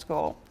graduate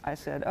school. I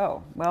said,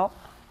 oh, well,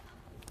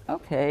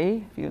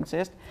 okay, if you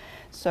insist.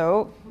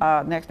 So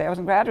next day I was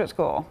in graduate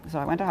school. So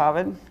I went to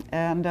Harvard,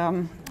 and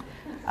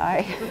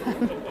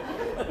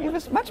it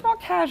was much more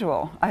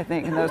casual, I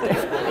think, in those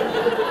days.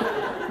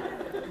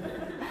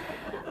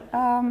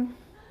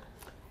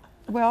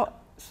 Well,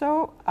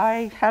 so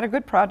I had a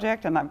good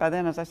project, and by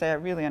then, as I say, I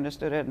really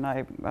understood it, and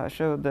I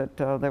showed that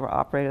there were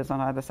operators on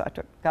either side.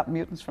 Got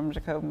mutants from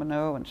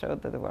Jacob-Monod and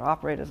showed that there were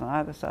operators on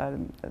either side,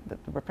 and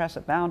that the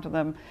repressor bound to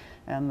them,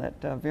 and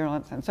that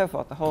virulence and so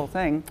forth, the whole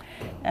thing.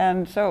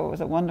 And so it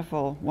was a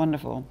wonderful,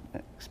 wonderful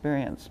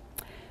experience.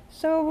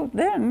 So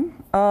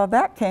then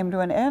that came to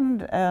an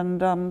end,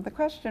 and the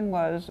question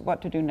was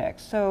what to do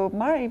next. So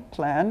my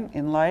plan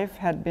in life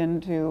had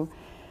been to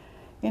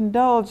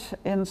indulge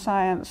in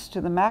science to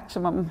the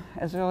maximum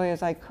as early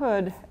as I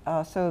could,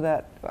 so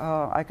that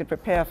I could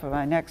prepare for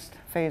my next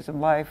phase of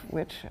life,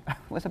 which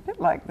was a bit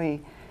like the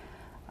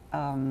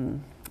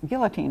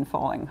guillotine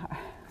falling.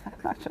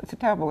 It's a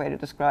terrible way to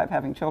describe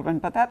having children,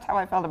 but that's how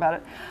I felt about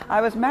it.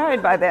 I was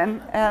married by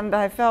then, and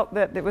I felt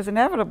that it was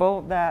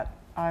inevitable that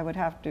I would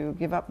have to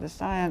give up the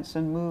science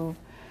and move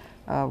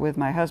with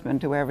my husband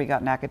to wherever he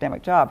got an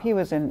academic job. He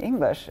was in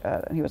English.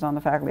 He was on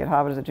the faculty at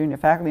Harvard as a junior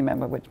faculty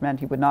member, which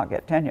meant he would not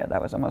get tenure.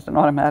 That was almost an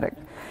automatic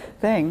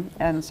thing.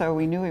 And so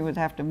we knew he would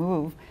have to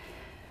move.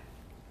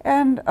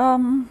 And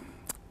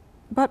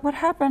but what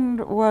happened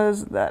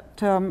was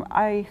that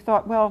I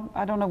thought, well,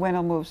 I don't know when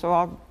he'll move, so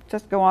I'll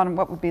just go on and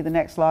what would be the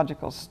next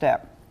logical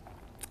step.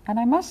 And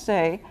I must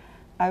say,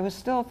 I was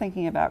still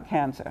thinking about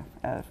cancer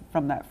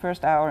from that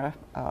first hour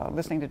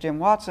listening to Jim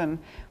Watson.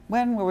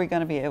 When were we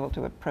going to be able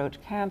to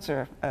approach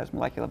cancer as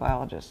molecular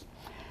biologists?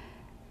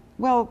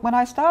 Well, when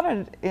I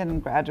started in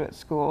graduate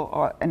school,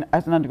 or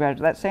as an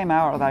undergraduate, that same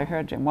hour that I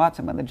heard Jim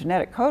Watson, when the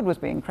genetic code was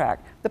being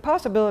cracked, the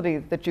possibility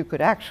that you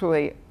could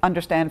actually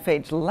understand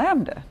phage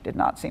lambda did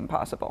not seem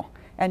possible.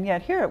 And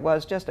yet here it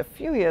was just a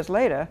few years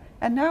later,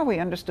 and now we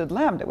understood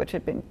lambda, which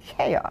had been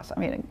chaos. I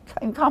mean, an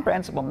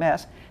incomprehensible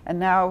mess. And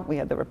now we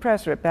had the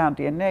repressor, it bound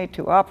DNA,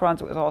 2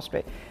 operons, it was all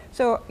straight.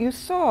 So you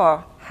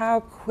saw how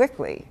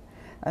quickly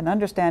an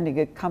understanding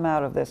had come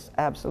out of this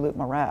absolute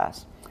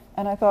morass.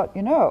 And I thought,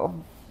 you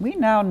know, we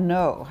now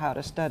know how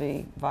to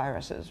study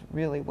viruses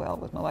really well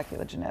with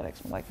molecular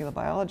genetics, molecular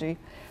biology.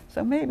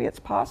 So maybe it's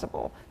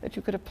possible that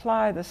you could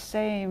apply the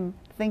same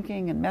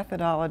thinking and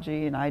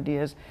methodology and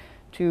ideas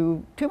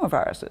to tumor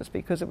viruses,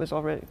 because it was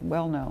already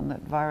well known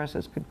that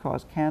viruses could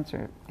cause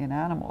cancer in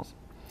animals.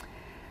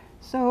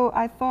 So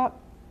I thought,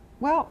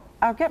 well,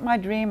 I'll get my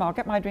dream, I'll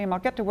get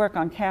to work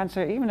on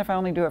cancer, even if I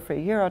only do it for a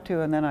year or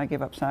two and then I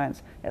give up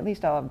science. At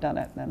least I'll have done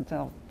it and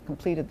I'll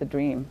completed the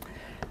dream.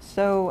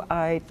 So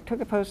I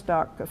took a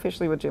postdoc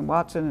officially with Jim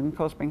Watson in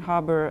Cold Spring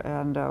Harbor,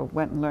 and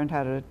went and learned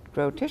how to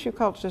grow tissue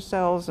culture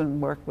cells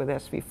and worked with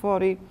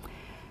SV40.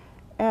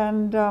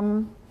 And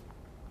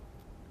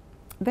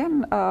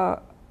then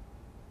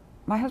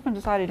my husband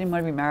decided he didn't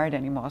want to be married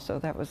anymore, so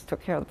that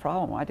took care of the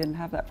problem. I didn't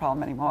have that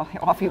problem anymore.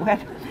 Off he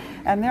went.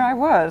 And there I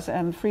was,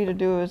 and free to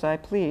do as I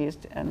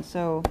pleased. And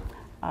so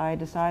I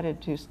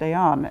decided to stay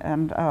on.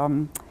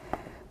 And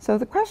so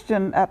the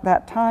question at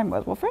that time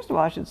was, well, first of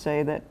all, I should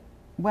say that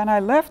when I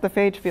left the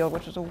phage field,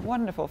 which was a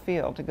wonderful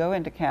field, to go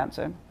into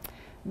cancer,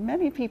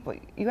 many people,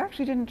 you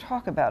actually didn't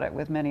talk about it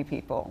with many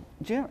people.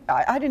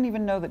 I didn't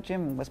even know that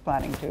Jim was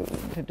planning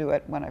to do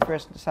it when I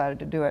first decided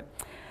to do it.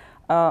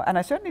 And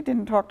I certainly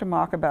didn't talk to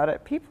Mark about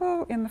it.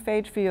 People in the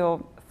phage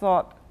field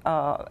thought,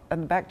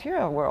 in the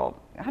bacterial world,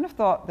 kind of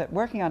thought that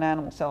working on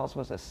animal cells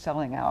was a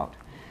selling out,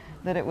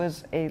 that it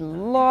was a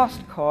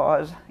lost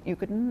cause. You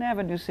could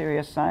never do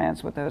serious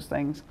science with those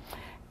things.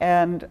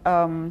 And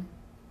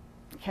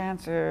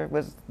cancer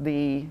was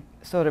the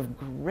sort of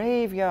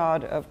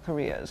graveyard of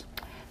careers.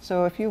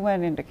 So if you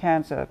went into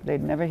cancer,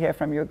 they'd never hear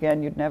from you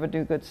again, you'd never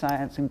do good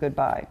science, and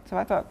goodbye. So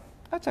I thought,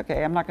 that's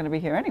okay, I'm not going to be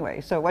here anyway,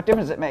 so what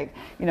difference does it make?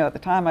 You know, at the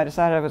time I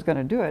decided I was going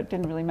to do it, it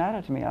didn't really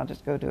matter to me, I'll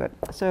just go do it.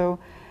 So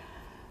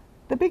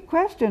the big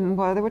question,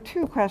 well, there were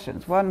two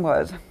questions. One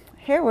was,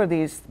 here were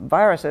these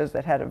viruses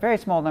that had a very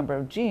small number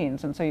of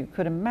genes, and so you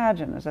could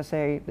imagine, as I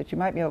say, that you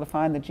might be able to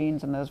find the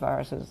genes in those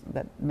viruses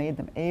that made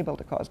them able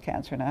to cause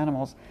cancer in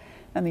animals.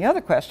 And the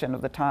other question of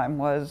the time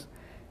was,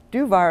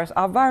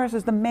 are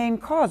viruses the main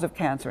cause of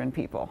cancer in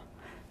people?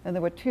 And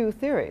there were two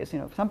theories. You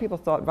know, some people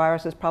thought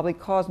viruses probably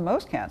cause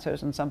most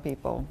cancers, and some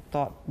people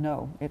thought,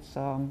 no, it's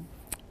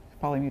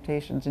probably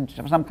mutations in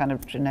some kind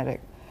of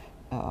genetic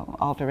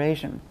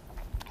alteration.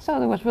 So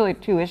there was really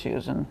two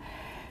issues, and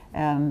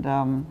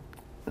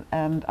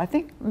I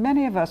think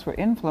many of us were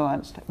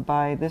influenced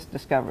by this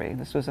discovery.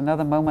 This was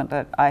another moment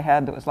that I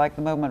had that was like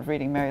the moment of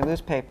reading Mary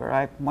Lou's paper.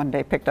 I one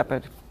day picked up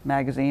a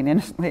magazine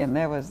innocently, and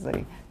there was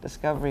the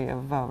discovery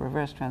of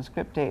reverse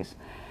transcriptase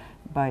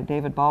by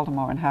David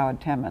Baltimore and Howard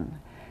Temin.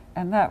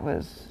 And that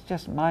was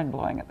just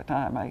mind-blowing at the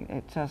time.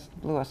 It just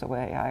blew us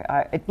away.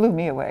 It blew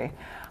me away.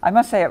 I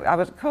must say, I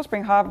was at Cold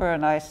Spring Harbor,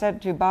 and I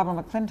said to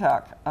Barbara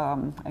McClintock,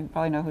 you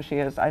probably know who she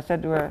is, I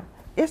said to her,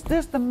 is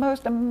this the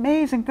most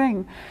amazing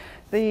thing?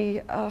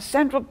 The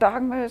central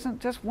dogma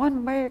isn't just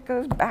one way, it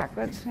goes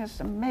backwards. It's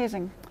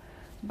amazing.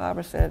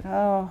 Barbara said,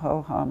 oh,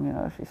 ho hum, you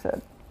know, she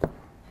said,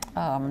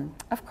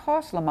 of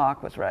course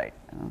Lamarck was right.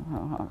 Oh,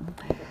 ho hum.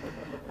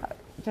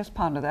 Just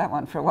ponder that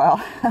one for a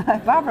while.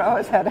 Barbara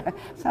always had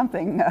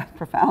something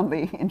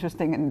profoundly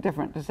interesting and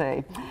different to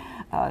say.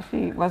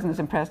 She wasn't as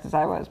impressed as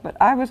I was, but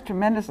I was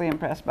tremendously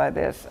impressed by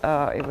this.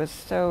 It was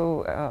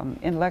so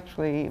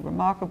intellectually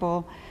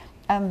remarkable.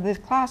 And this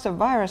class of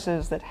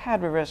viruses that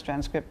had reverse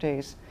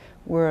transcriptase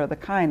were the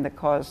kind that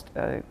caused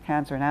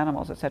cancer in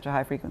animals at such a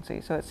high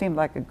frequency. So it seemed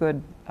like a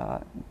good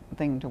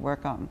thing to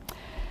work on.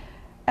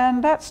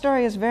 And that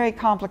story is very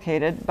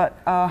complicated, but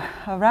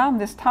around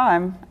this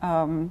time,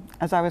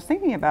 as I was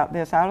thinking about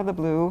this, out of the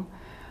blue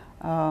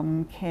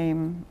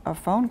came a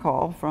phone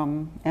call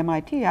from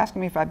MIT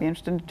asking me if I'd be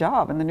interested in a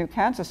job in the new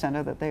cancer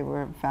center that they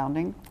were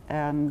founding,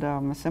 and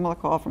a similar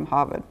call from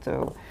Harvard.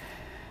 So,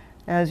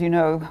 as you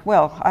know,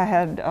 well,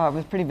 I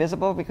was pretty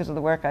visible because of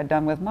the work I'd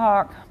done with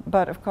Mark,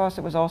 but of course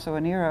it was also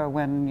an era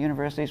when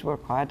universities were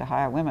required to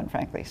hire women,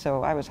 frankly.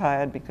 So I was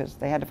hired because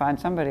they had to find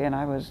somebody, and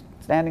I was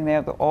standing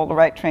there with all the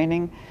right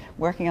training,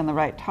 working on the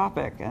right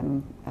topic,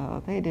 and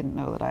they didn't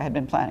know that I had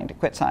been planning to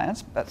quit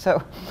science, but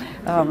so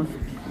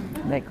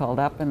they called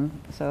up, and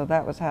so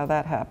that was how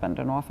that happened,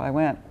 and off I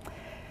went.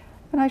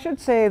 And I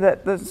should say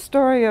that the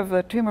story of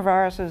the tumor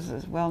viruses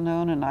is well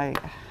known, and it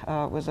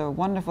was a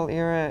wonderful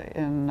era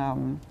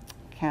in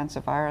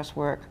cancer virus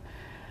work.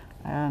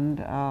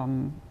 And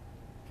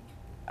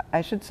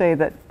I should say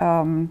that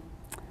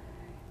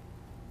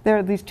there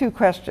are these two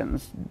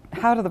questions.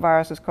 How do the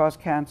viruses cause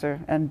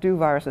cancer, and do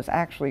viruses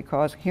actually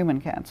cause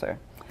human cancer?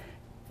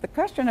 The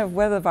question of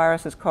whether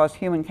viruses cause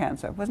human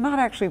cancer was not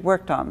actually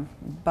worked on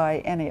by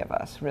any of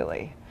us,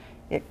 really.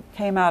 It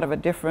came out of a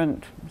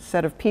different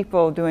set of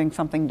people doing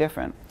something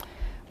different.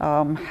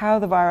 How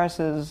the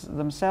viruses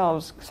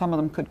themselves, some of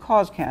them could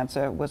cause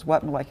cancer, was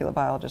what molecular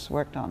biologists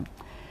worked on.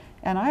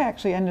 And I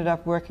actually ended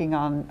up working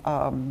on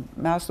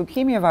mouse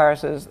leukemia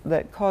viruses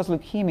that cause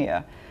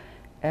leukemia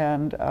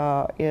and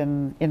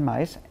in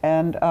mice.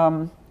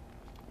 And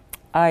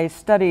I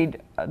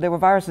studied, there were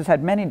viruses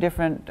had many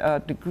different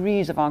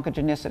degrees of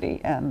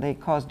oncogenicity, and they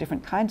caused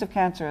different kinds of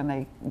cancer, and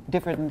they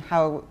differed in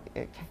how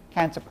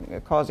cancer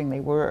causing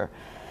they were.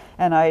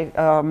 And I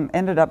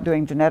ended up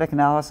doing genetic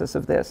analysis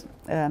of this.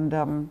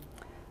 And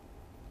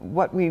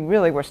what we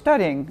really were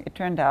studying, it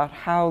turned out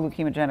how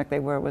leukemogenic they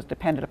were was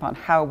dependent upon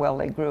how well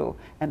they grew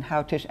and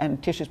how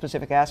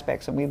tissue-specific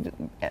aspects.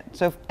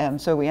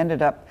 And so we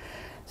ended up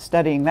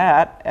studying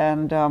that,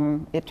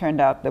 and it turned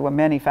out there were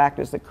many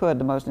factors that could.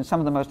 Some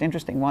of the most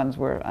interesting ones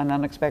were, and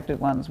unexpected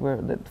ones,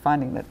 were the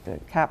finding that the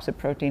capsid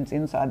proteins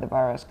inside the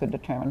virus could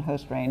determine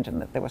host range,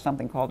 and that there was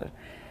something called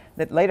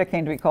that later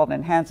came to be called an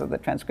enhancer. The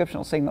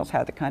transcriptional signals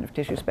had the kind of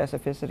tissue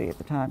specificity at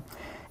the time.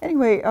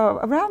 Anyway,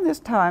 around this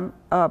time,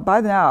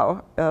 by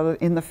now,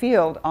 in the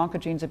field,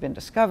 oncogenes had been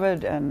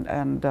discovered,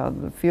 and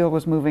the field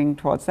was moving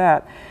towards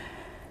that.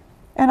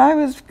 And I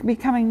was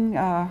becoming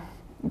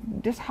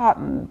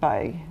disheartened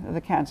by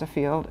the cancer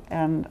field,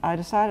 and I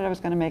decided I was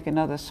going to make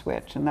another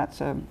switch. And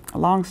that's a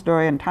long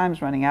story, and time's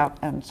running out,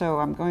 and so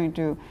I'm going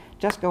to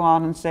just go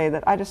on and say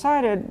that I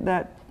decided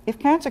that if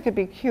cancer could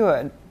be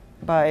cured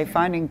by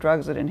finding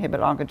drugs that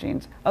inhibit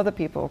oncogenes, other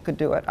people could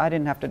do it. I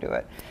didn't have to do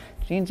it.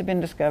 Genes had been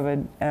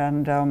discovered,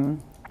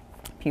 and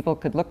people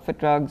could look for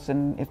drugs,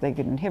 and if they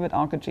could inhibit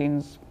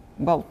oncogenes,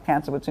 well,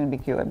 cancer would soon be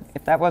cured.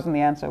 If that wasn't the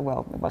answer,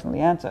 well, it wasn't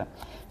the answer.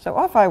 So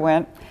off I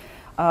went,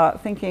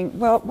 thinking,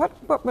 well,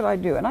 what would I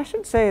do? And I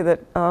should say that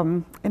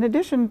in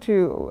addition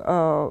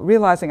to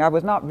realizing I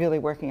was not really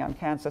working on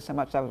cancer so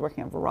much as I was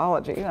working on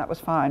virology, that was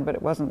fine, but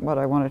it wasn't what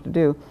I wanted to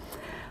do.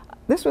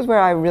 This was where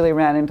I really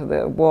ran into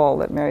the wall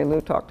that Mary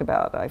Lou talked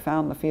about. I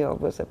found the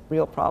field was a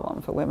real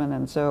problem for women,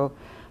 and so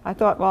I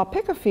thought, well, I'll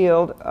pick a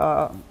field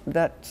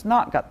that's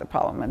not got the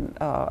problem. And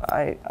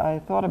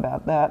I thought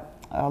about that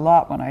a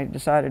lot when I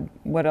decided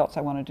what else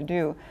I wanted to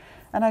do.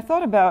 And I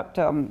thought about,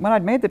 when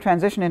I'd made the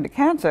transition into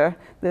cancer,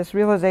 this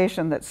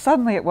realization that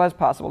suddenly it was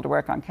possible to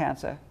work on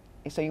cancer.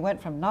 So you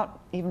went from not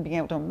even being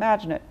able to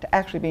imagine it to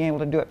actually being able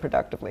to do it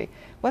productively.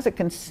 Was it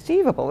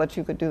conceivable that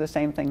you could do the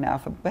same thing now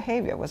for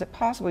behavior? Was it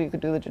possible you could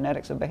do the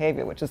genetics of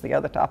behavior, which is the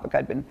other topic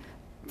I'd been,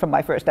 from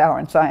my first hour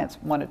in science,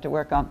 wanted to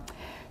work on?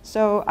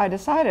 So I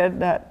decided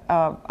that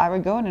I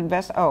would go and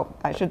invest. Oh,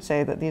 I should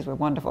say that these were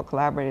wonderful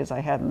collaborators I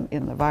had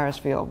in the virus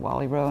field,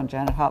 Wally Rowe and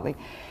Janet Hotley.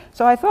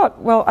 So I thought,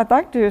 well, I'd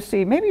like to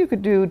see, maybe you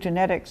could do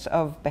genetics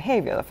of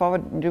behavior,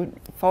 do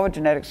forward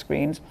genetic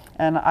screens.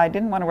 And I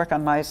didn't want to work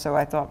on mice, so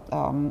I thought,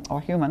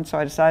 or humans, so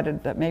I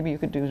decided that maybe you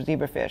could do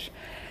zebrafish.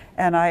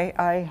 And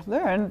I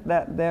learned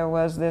that there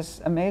was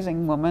this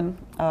amazing woman,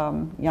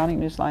 Yanni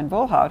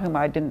Nusslein-Volhout, whom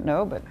I didn't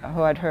know, but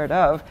who I'd heard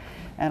of.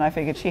 And I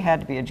figured she had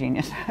to be a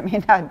genius. I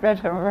mean, I'd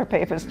read some of her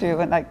papers too,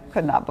 and I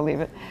could not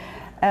believe it.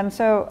 And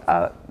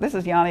so this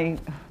is Yanni,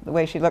 the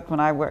way she looked when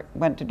I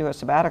went to do a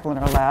sabbatical in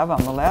her lab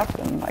on the left,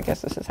 and I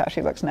guess this is how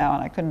she looks now,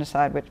 and I couldn't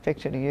decide which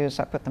picture to use,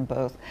 so I put them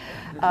both.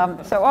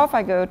 So off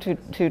I go to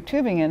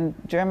Tübingen,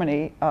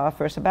 Germany,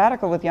 for a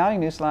sabbatical with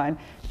Yanni Nusslein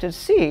to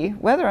see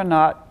whether or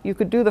not you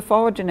could do the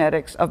forward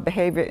genetics of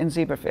behavior in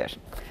zebrafish.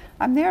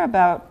 I'm there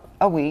about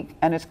a week,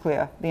 and it's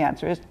clear the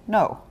answer is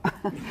no.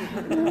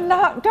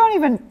 No, don't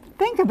even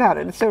think about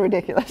it. It's so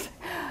ridiculous.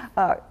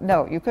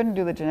 No, you couldn't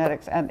do the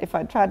genetics, and if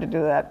I tried to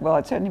do that, well,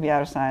 I'd certainly be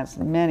out of science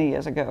many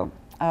years ago.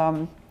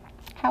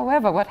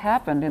 However, what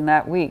happened in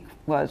that week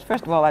was,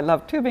 first of all, I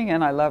loved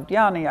Tübingen, I loved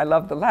Yanni, I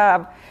loved the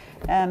lab,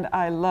 and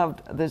I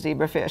loved the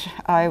zebrafish.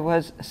 I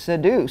was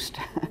seduced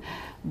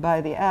by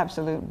the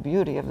absolute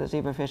beauty of the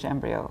zebrafish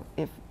embryo.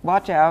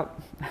 Watch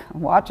out,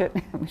 watch it.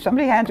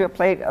 Somebody hands you a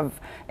plate of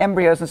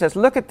embryos and says,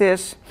 look at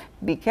this,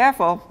 be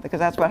careful, because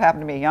that's what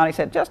happened to me. Yanni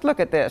said, just look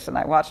at this, and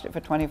I watched it for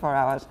 24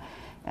 hours.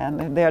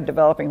 And they're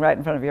developing right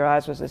in front of your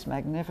eyes was this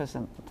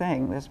magnificent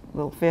thing, this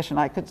little fish, and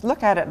I could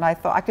look at it and I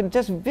thought I could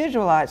just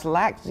visualize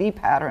lax Z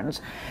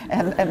patterns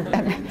and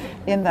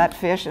in that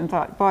fish, and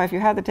thought, boy, if you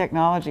had the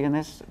technology in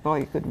this,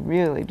 boy, you could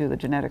really do the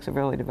genetics of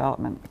early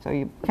development. So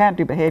you can't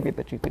do behavior,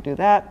 but you could do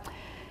that.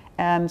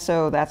 And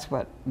so that's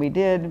what we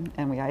did,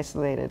 and we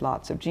isolated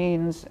lots of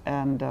genes,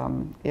 and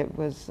it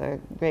was a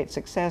great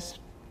success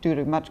due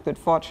to much good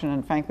fortune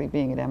and frankly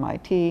being at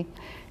MIT.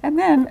 And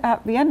then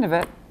at the end of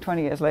it,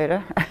 20 years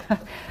later,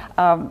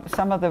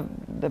 some of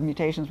the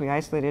mutations we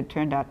isolated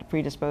turned out to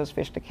predispose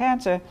fish to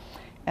cancer,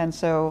 and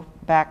so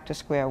back to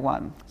square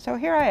one. So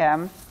here I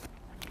am,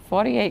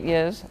 48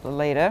 years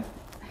later,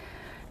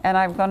 and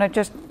I'm going to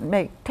just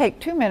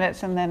take 2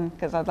 minutes, and then,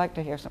 because I'd like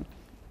to hear some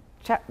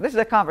chat. This is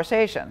a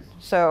conversation,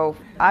 so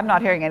I'm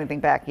not hearing anything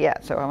back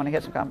yet, so I want to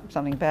hear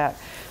something back.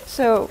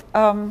 So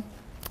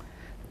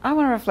I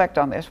want to reflect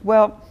on this.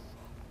 Well,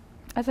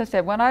 as I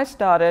said, when I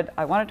started,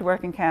 I wanted to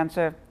work in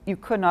cancer. You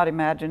could not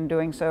imagine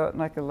doing so at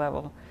molecular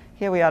level.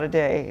 Here we are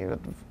today.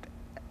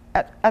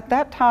 At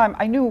that time,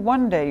 I knew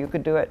one day you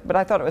could do it, but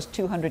I thought it was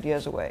 200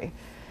 years away.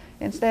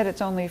 Instead,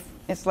 it's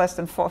less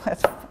than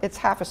it's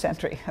half a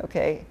century,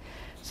 okay?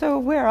 So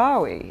where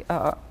are we,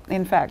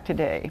 in fact,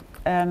 today?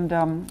 And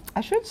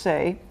I should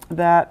say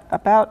that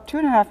about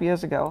 2.5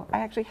 years ago, I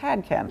actually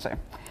had cancer.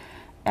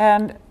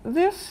 And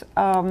this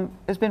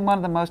has been one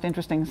of the most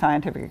interesting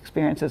scientific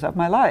experiences of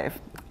my life.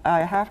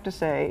 I have to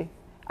say,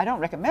 I don't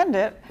recommend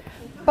it,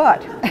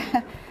 but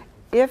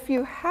if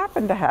you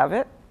happen to have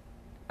it,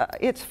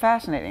 it's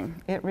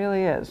fascinating. It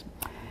really is.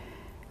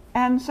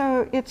 And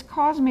so it's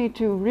caused me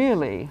to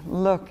really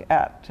look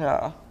at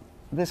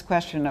this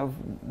question of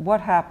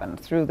what happened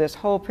through this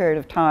whole period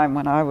of time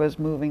when I was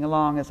moving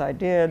along as I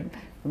did,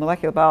 the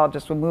molecular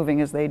biologists were moving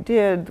as they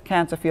did, the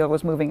cancer field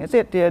was moving as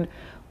it did.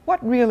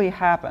 What really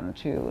happened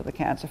to the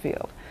cancer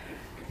field?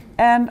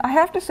 And I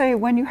have to say,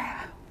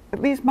 at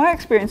least my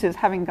experience is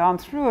having gone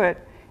through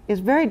it is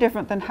very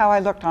different than how I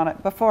looked on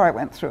it before I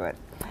went through it.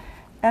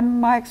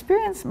 And my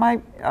experience,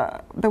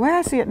 the way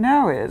I see it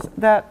now is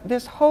that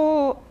this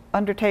whole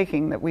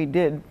undertaking that we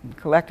did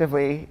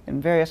collectively in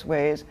various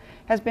ways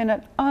has been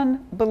an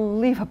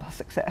unbelievable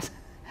success.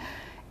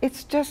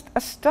 It's just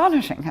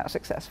astonishing how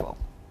successful.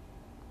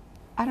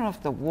 I don't know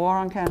if the war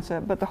on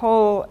cancer, but the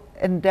whole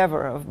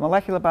endeavor of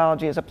molecular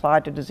biology is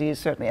applied to disease,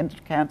 certainly into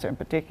cancer in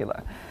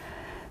particular.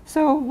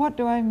 So what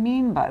do I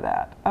mean by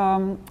that?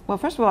 Well,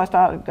 first of all,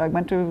 I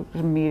went to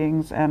some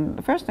meetings, and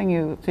the first thing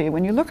you see,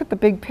 when you look at the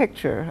big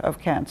picture of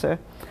cancer,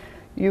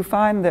 you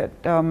find that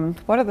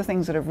what are the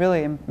things that have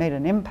really made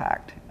an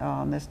impact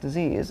on this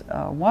disease?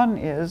 One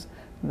is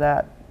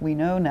that we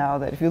know now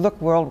that if you look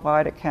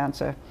worldwide at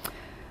cancer,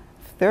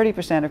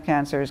 30% of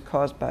cancer is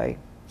caused by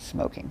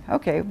smoking.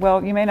 Okay,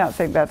 well, you may not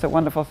think that's a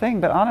wonderful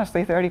thing, but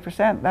honestly,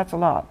 30%, that's a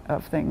lot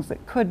of things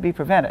that could be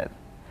prevented.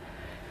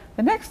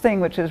 The next thing,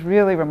 which is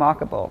really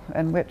remarkable,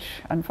 and which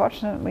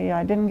unfortunately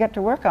I didn't get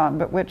to work on,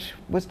 but which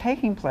was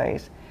taking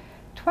place,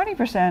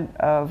 20%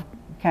 of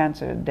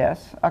cancer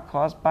deaths are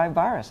caused by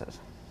viruses.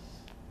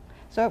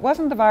 So it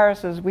wasn't the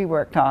viruses we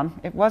worked on.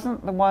 It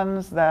wasn't the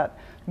ones that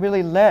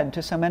really led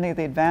to so many of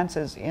the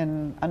advances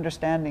in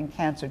understanding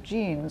cancer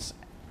genes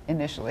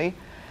initially,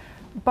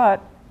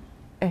 but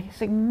a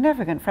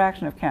significant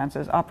fraction of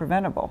cancers are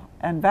preventable,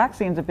 and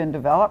vaccines have been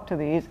developed to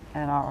these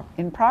and are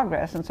in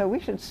progress, and so we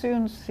should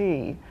soon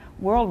see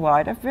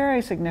worldwide a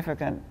very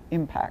significant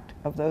impact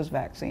of those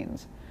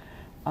vaccines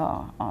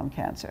on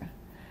cancer.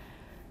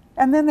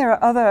 And then there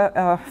are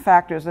other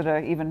factors that are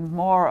even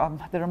more,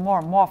 that are more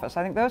amorphous.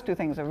 I think those two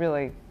things are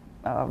really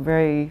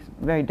very,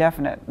 very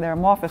definite. There are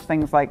amorphous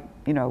things like,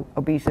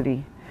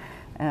 obesity,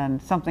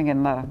 and something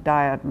in the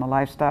diet and the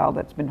lifestyle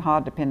that's been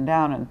hard to pin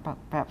down and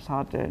perhaps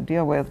hard to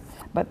deal with,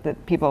 but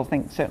that people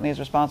think certainly is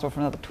responsible for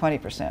another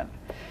 20%.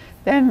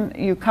 Then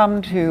you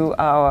come to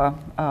our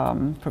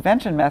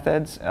prevention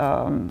methods,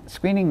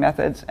 screening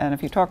methods, and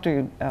if you talk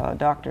to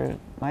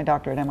my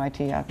doctor at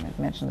MIT, I've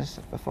mentioned this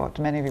before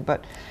to many of you,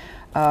 but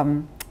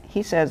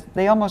he says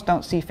they almost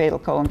don't see fatal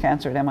colon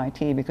cancer at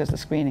MIT because the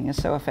screening is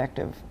so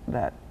effective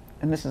that,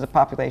 and this is a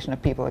population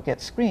of people that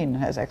get screened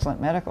and has excellent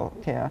medical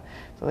care,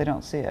 so they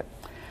don't see it.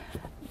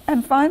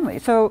 And finally,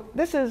 so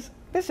this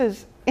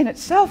is in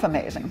itself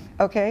amazing,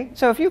 okay?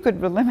 So if you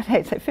could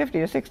eliminate, say, 50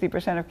 to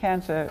 60% of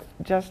cancer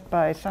just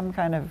by some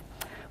kind of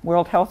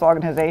World Health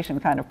Organization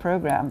kind of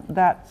program,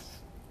 that's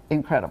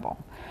incredible.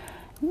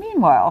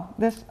 Meanwhile,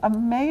 this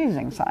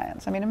amazing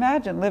science, I mean,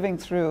 imagine living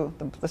through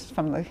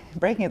from the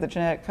breaking of the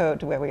genetic code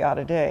to where we are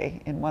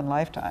today in one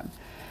lifetime.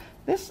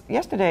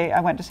 Yesterday, I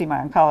went to see my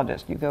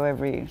oncologist. You go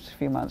every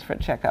few months for a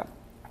checkup.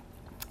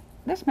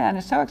 This man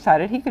is so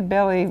excited, he could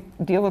barely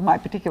deal with my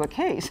particular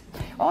case.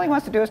 All he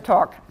wants to do is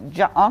talk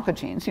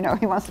oncogenes, you know,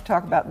 he wants to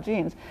talk about the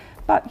genes.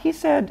 But he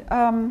said,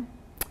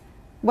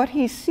 what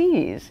he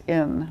sees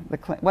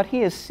what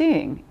he is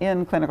seeing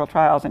in clinical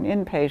trials and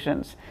in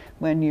patients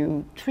when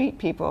you treat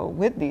people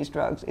with these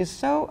drugs is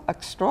so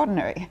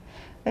extraordinary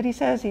that he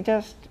says he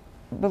just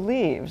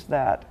believes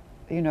that,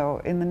 you know,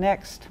 in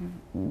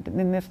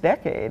this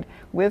decade,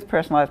 with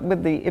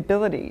the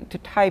ability to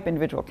type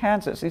individual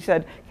cancers, he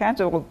said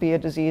cancer will be a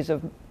disease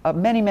of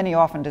many, many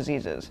orphan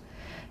diseases.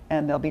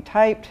 And they'll be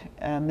typed,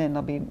 and then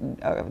there'll be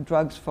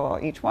drugs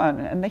for each one.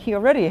 And he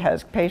already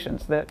has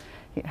patients that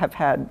have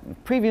had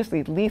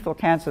previously lethal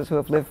cancers who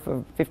have lived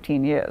for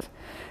 15 years.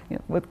 You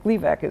know, with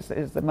Gleevec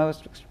is the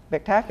most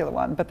spectacular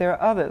one, but there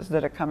are others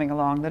that are coming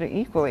along that are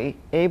equally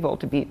able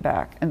to beat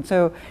back. And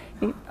so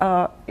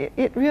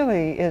it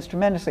really is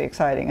tremendously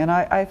exciting. And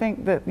I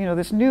think that, you know,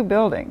 this new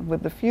building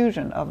with the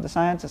fusion of the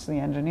scientists and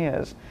the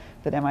engineers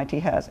that MIT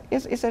has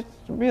is a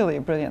really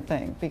brilliant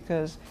thing,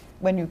 because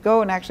when you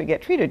go and actually get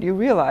treated, you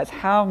realize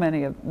how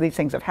many of these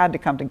things have had to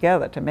come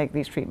together to make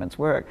these treatments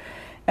work.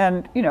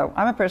 And, you know,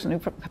 I'm a person who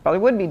probably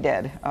would be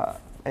dead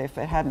if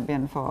it hadn't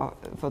been for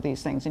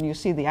these things. And you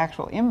see the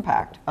actual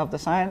impact of the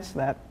science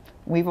that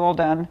we've all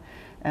done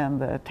and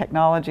the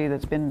technology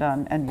that's been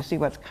done, and you see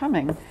what's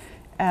coming.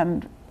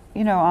 And,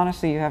 you know,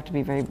 honestly, you have to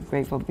be very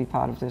grateful to be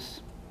part of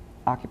this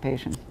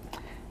occupation.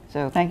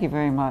 So thank you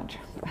very much.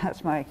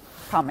 That's my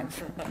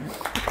comments.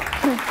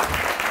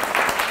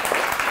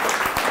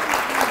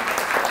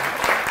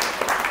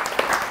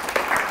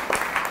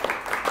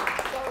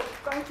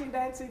 Thank you,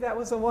 Nancy. That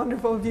was a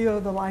wonderful view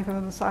of the life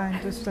of a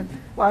scientist and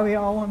why we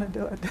all want to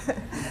do it.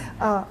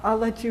 I'll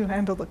let you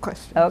handle the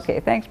questions. Okay,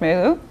 thanks,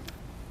 Mary Lou.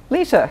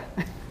 Lisa.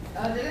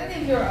 Did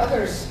any of your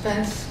other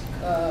Spence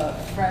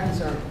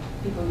friends or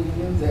people you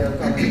knew there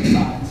go into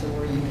science, or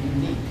were you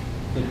unique?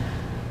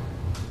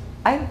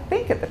 I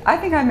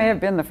think I may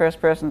have been the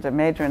first person to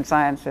major in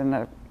science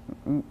in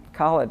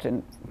college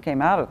and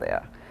came out of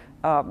there.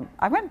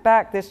 I went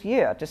back this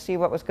year to see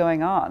what was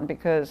going on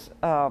because,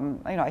 you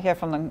know, I hear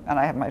from them, and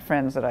I have my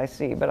friends that I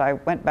see, but I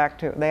went back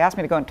they asked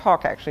me to go and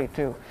talk actually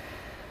to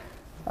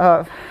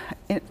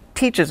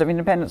teachers of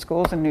independent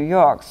schools in New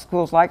York,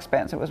 schools like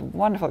Spence. It was a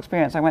wonderful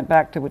experience. I went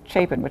back to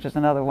Chapin, which is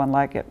another one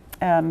like it.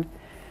 And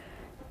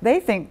they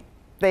think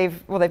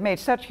they've made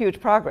such huge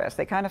progress.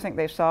 They kind of think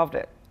they've solved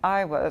it.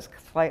 I was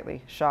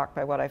slightly shocked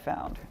by what I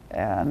found.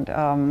 And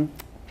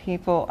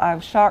I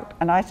was shocked,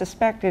 and I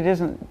suspect it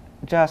isn't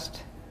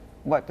just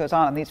what goes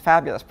on in these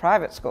fabulous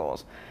private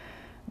schools,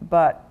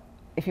 but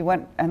if you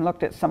went and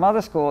looked at some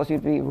other schools,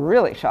 you'd be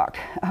really shocked.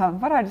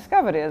 What I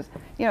discovered is,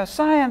 you know,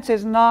 science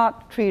is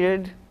not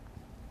treated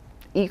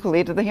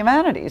equally to the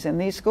humanities in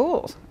these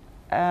schools.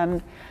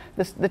 And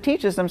the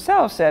teachers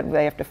themselves said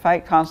they have to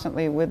fight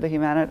constantly with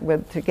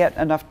to get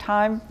enough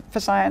time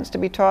for science to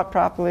be taught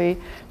properly,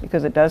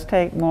 because it does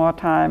take more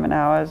time and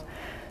hours.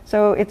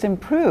 So it's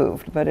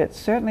improved, but it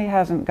certainly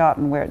hasn't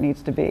gotten where it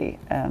needs to be.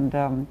 And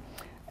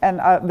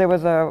there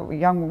was a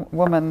young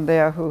woman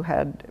there who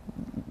had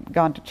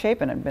gone to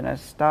Chapin and been a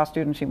star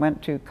student. She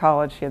went to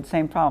college. She had the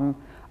same problem,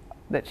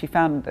 that she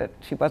found that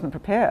she wasn't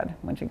prepared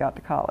when she got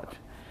to college.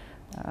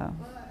 Well,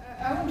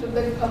 I went to a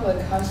big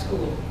public high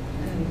school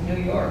in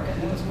New York,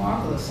 and there was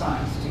marvelous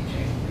science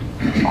teaching.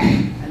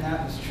 And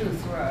that was true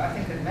throughout, I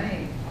think, at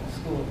many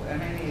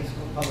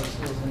public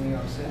schools in New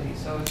York City.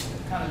 So it's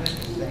kind of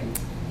interesting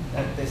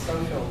that the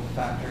social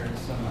factors,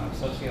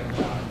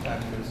 socioeconomic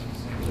factors,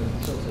 seem to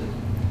have tilted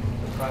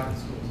the private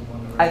schools in one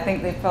direction. I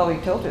think they've probably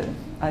tilted.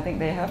 I think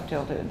they have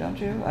tilted, don't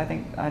you? I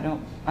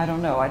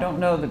don't know. I don't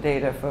know the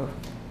data for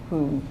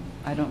who.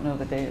 I don't know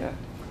the data.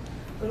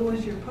 But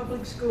was your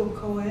public school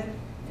co-ed?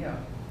 Yeah.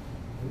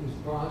 It was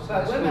Bronx High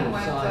But School women of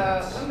went,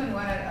 Science.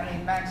 I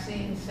mean,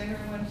 Maxine Singer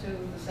went to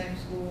the same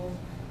school,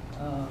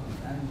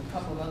 and a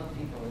couple of other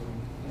people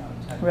who, you know,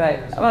 had Right.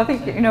 careers Well, I at the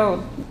think, same you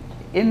know,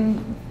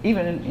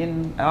 even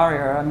in our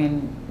era, I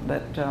mean,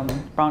 that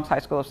Bronx High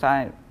School of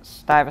Science,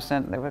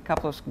 Stuyvesant, there were a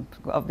couple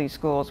of these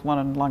schools, one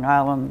in Long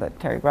Island that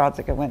Terry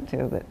Brodzik went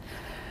to.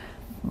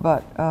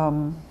 But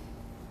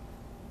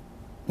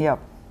yeah,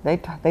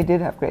 they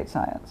did have great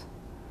science,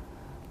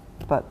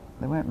 but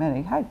there weren't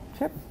many. Hi,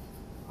 Chip.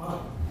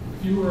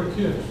 If you were a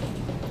kid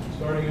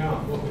starting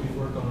out, what would you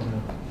work on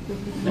now?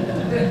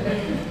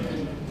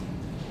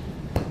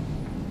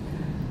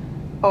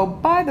 Oh,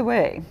 by the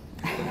way,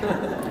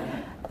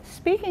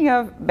 speaking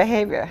of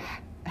behavior,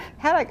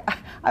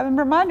 I'm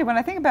reminded when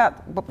I think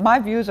about my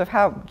views of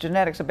how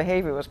genetics of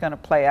behavior was going to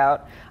play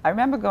out. I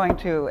remember going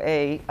to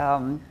a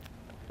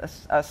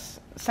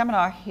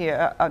seminar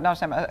here, not a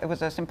seminar, it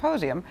was a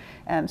symposium,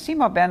 and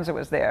Seymour Benzer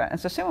was there. And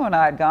so Seymour and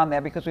I had gone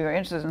there because we were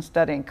interested in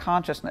studying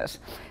consciousness.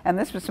 And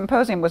this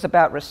symposium was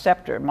about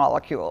receptor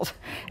molecules.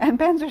 And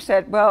Benzer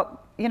said,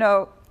 well, you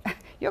know,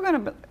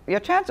 your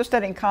chance of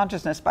studying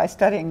consciousness by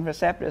studying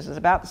receptors is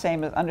about the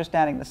same as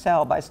understanding the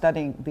cell by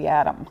studying the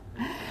atom.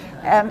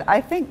 And I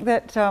think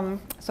that,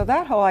 so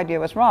that whole idea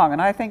was wrong.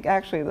 And I think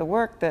actually the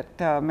work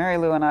that Mary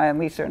Lou and I and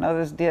Lisa and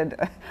others did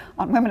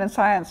on women in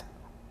science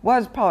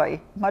was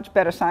probably much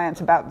better science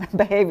about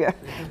behavior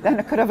than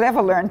it could have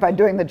ever learned by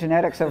doing the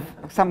genetics of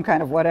some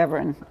kind of whatever,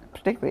 and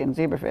particularly in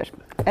zebrafish.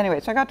 Anyway,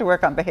 so I got to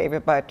work on behavior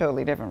by a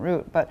totally different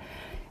route. But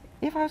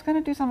if I was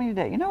going to do something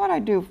today, you know what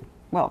I'd do?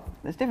 Well,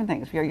 there's different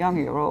things. If you're young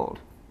or you're old.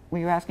 Were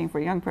you asking for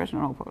a young person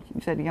or an old person?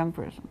 You said a young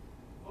person.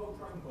 Oh,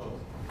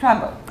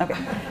 Trumbo. Okay.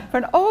 For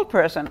an old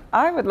person,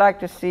 I would like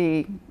to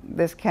see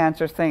this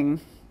cancer thing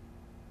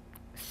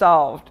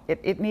solved.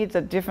 It needs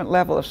a different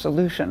level of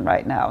solution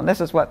right now, and this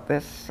is what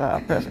this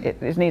person,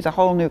 it needs a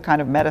whole new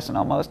kind of medicine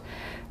almost,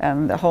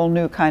 and a whole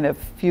new kind of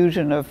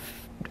fusion of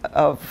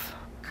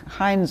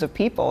kinds of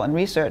people and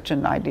research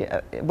and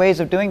ways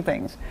of doing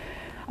things.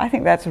 I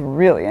think that's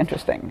really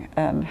interesting,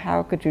 and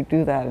how could you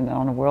do that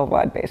on a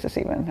worldwide basis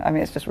even? I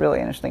mean, it's just really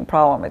an interesting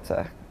problem. It's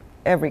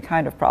every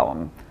kind of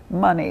problem,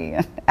 money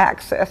and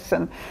access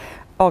and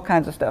all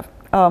kinds of stuff.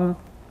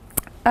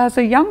 As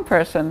a young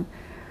person,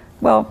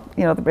 well,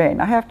 you know, the brain,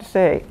 I have to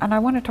say, and I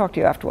want to talk to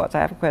you afterwards.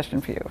 I have a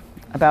question for you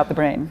about the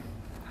brain.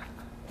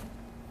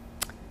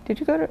 Did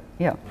you go to,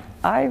 yeah.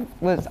 I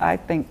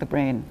think the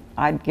brain,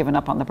 I'd given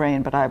up on the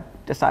brain, but I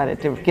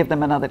decided to give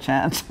them another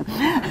chance.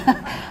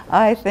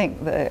 I think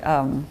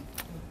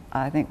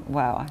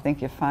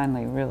you're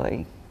finally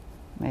really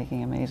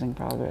making amazing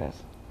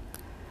progress.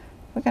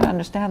 We're going to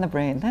understand the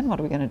brain, then what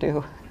are we going to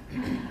do?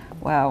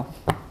 Wow.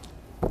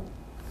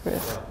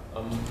 Chris?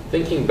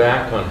 Thinking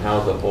back on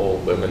how the whole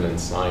Women in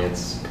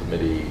Science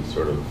Committee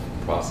sort of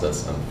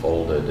process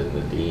unfolded and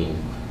the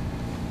dean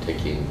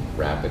taking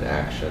rapid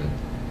action,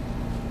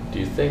 do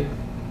you think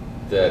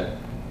that,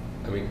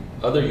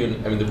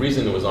 the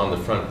reason it was on the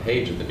front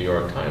page of the New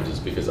York Times is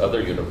because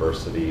other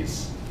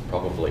universities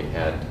probably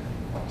had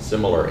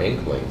similar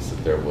inklings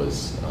that there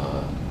was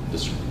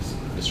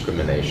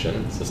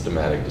discrimination,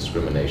 systematic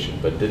discrimination,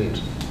 but didn't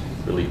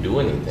really do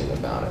anything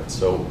about it.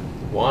 So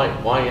why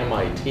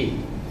MIT?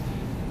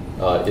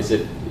 Is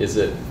it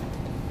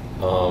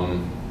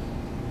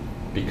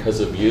because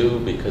of you,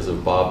 because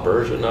of Bob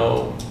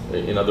Bergeneau?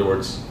 In other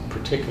words,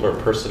 particular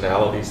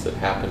personalities that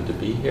happen to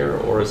be here,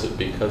 or is it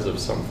because of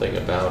something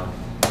about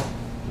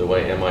the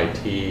way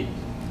MIT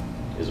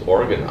is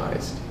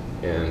organized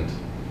and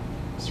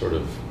sort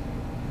of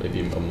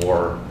maybe a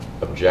more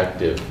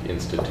objective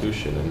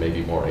institution and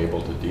maybe more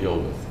able to deal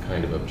with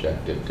kind of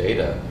objective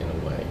data in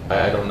a way?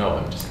 I don't know.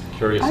 I'm just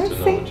curious to know.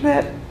 I think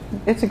that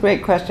it's a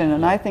great question,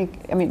 and I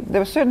think, there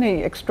was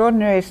certainly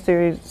extraordinary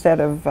set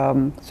of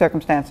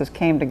circumstances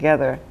came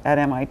together at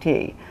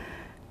MIT.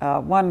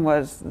 One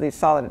was the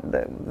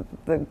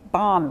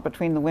bond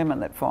between the women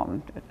that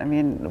formed.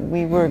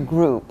 We were a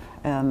group,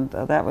 and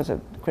that was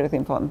a critically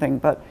important thing.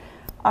 But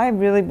I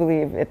really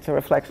believe it's a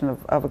reflection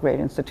of a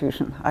great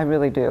institution. I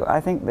really do.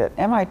 I think that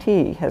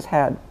MIT has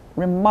had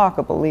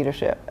remarkable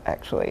leadership,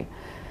 actually.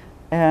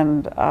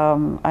 And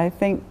I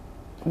think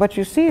what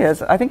you see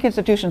is, I think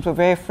institutions were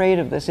very afraid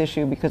of this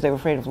issue because they were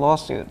afraid of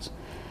lawsuits.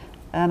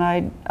 And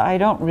I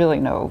don't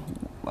really know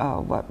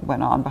what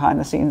went on behind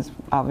the scenes,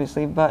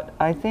 obviously, but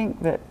I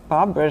think that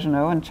Bob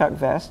Bergeneau and Chuck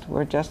Vest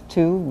were just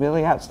two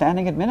really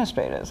outstanding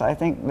administrators. I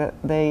think that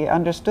they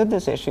understood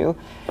this issue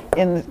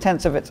in the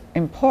sense of its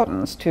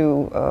importance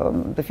to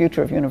the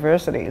future of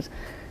universities.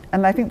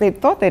 And I think they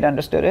thought they'd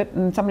understood it,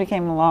 and somebody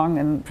came along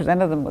and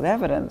presented them with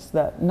evidence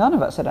that none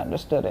of us had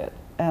understood it.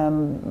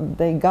 And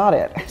they got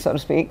it, so to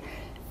speak,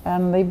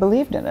 and they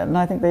believed in it. And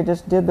I think they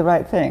just did the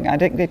right thing. I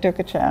think they took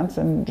a chance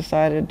and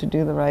decided to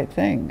do the right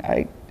thing.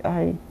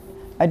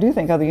 I do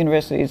think other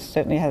universities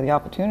certainly had the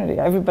opportunity.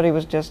 Everybody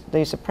was just,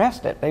 they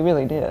suppressed it. They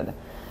really did.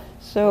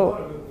 So. A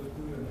lot of it was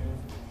due to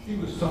Nancy. She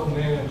was so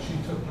mad, she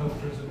took no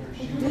prisoners.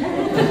 She was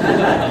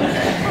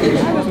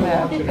I was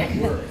mad.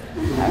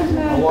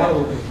 A lot of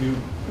it was you.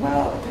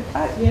 Well,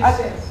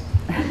 Yes.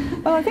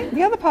 well, I think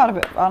the other part of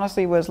it,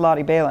 honestly, was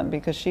Lottie Balin,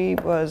 because she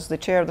was the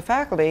chair of the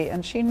faculty,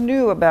 and she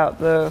knew about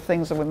the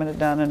things that women had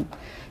done, and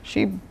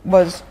she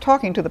was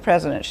talking to the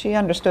president. She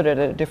understood it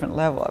at a different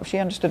level. She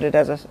understood it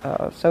as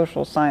a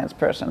social science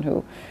person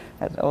who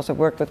had also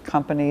worked with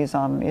companies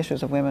on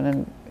issues of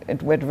women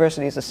and where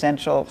diversity is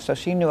essential. So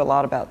she knew a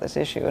lot about this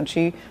issue, and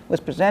she was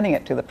presenting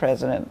it to the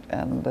president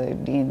and the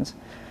deans.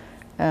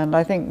 And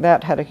I think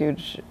that had a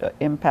huge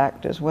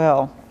impact as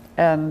well.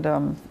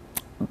 And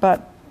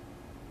but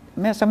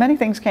so many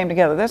things came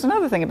together. There's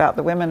another thing about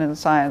the women in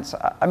science.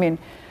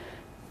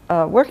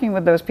 Working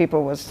with those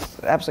people was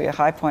absolutely a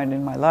high point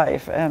in my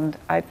life, and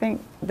I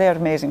think they're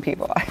amazing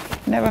people.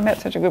 I've never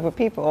met such a group of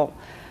people.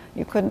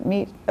 You couldn't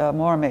meet a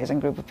more amazing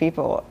group of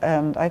people.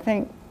 And I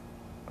think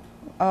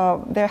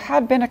there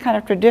had been a kind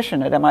of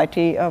tradition at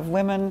MIT of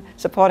women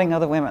supporting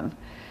other women.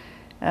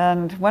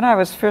 And when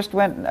I first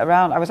went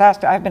around, I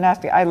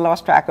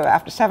lost track of,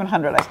 after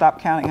 700, I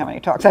stopped counting how many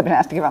talks I've been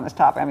asked to give on this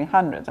topic.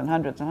 Hundreds and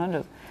hundreds and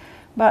hundreds.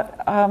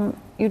 But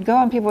you'd go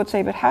and people would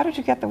say, but how did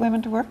you get the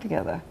women to work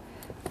together?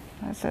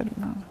 I said,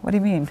 "No, what do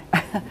you mean?"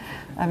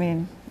 I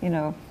mean, you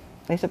know,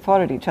 they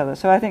supported each other.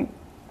 So I think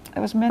it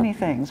was many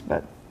things,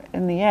 but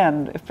in the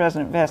end, if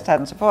President Vest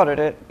hadn't supported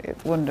it, it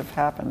wouldn't have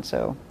happened.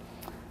 So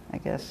I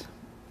guess,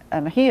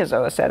 and he has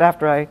always said,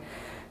 after I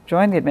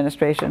joined the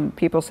administration,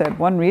 people said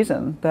one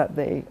reason that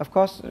they, of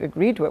course,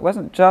 agreed to it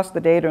wasn't just the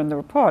data in the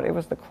report, it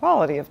was the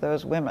quality of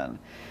those women.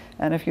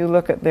 And if you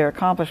look at their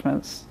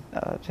accomplishments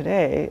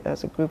today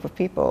as a group of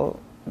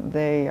people,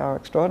 they are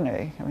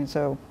extraordinary. I mean,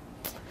 so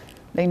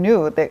they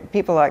knew that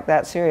people like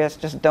that serious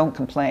just don't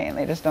complain.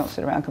 They just don't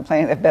sit around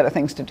complaining. They have better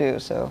things to do.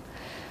 So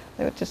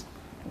they were just,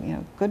 you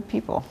know, good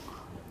people.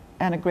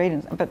 And a great,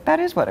 but that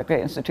is what a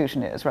great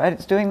institution is, right?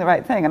 It's doing the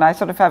right thing. And I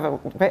sort of have a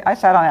great, I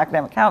sat on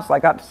academic council. I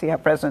got to see how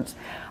presidents,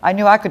 I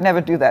knew I could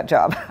never do that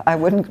job. I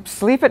wouldn't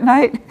sleep at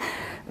night.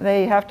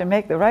 They have to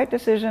make the right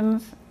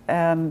decisions,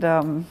 and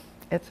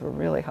it's a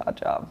really hard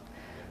job.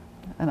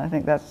 And I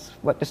think that's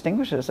what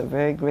distinguishes a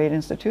very great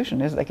institution,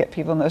 is they get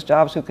people in those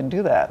jobs who can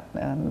do that.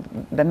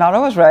 And they're not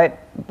always right,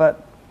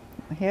 but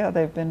here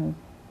they've been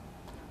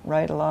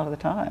right a lot of the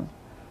time.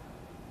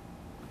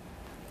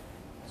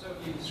 So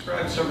you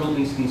described several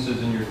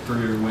instances in your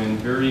career when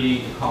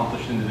very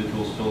accomplished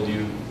individuals told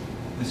you,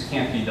 this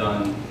can't be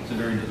done, it's a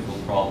very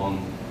difficult problem,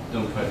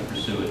 don't try to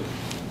pursue it.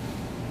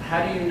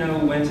 How do you know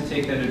when to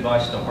take that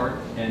advice to heart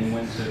and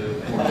when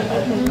to...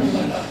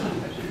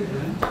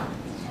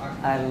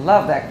 I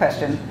love that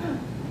question.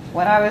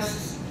 When I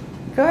was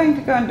going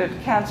to go into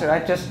cancer, I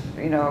just,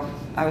 you know,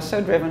 I was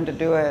so driven to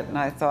do it, and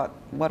I thought,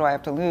 what do I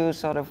have to lose?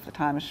 Sort of, the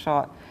time is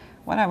short.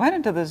 When I went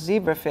into the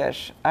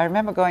zebrafish, I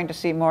remember going to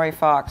see Maury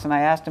Fox, and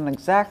I asked him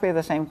exactly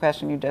the same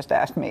question you just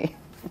asked me.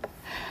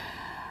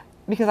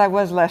 Because I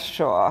was less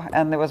sure,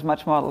 and there was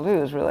much more to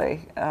lose,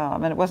 really.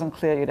 And it wasn't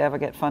clear you'd ever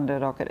get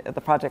funded, or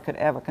the project could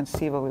ever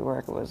conceivably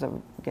work. It was,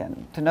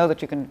 again, to know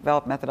that you can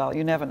develop methodology,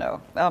 you never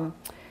know.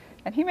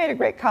 And he made a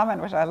great comment,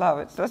 which I love.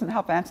 It doesn't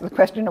help answer the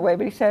question in a way,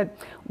 but he said,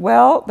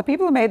 well, the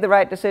people who made the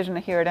right decision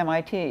are here at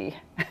MIT.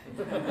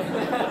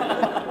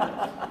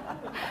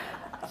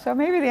 So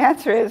maybe the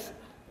answer is,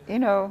 you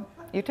know,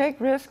 you take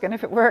risk, and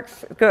if it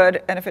works,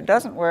 good. And if it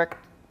doesn't work,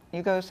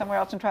 you go somewhere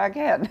else and try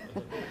again.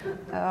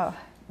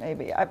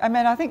 Maybe. I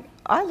mean, I think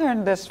I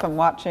learned this from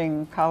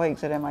watching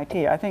colleagues at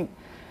MIT. I think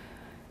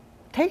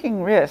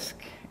taking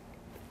risk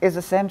is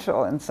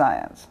essential in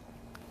science.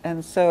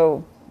 And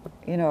so,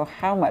 you know,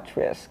 how much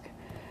risk?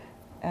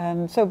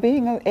 And so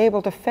being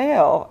able to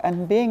fail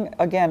and being,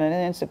 again, in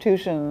an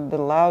institution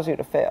that allows you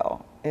to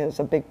fail is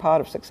a big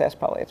part of success,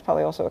 probably. It's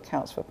probably also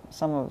accounts for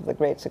some of the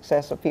great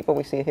success of people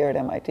we see here at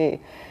MIT.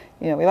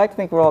 You know, we like to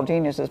think we're all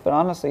geniuses, but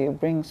honestly, you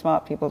bring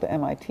smart people to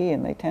MIT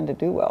and they tend to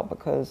do well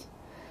because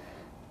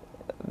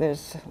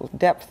there's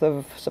depth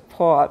of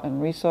support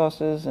and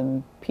resources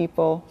and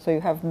people, so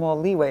you have more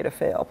leeway to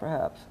fail,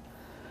 perhaps.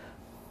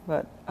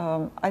 But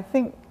I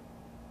think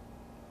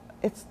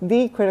it's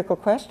the critical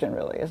question,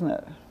 really, isn't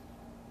it?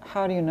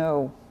 How do you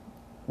know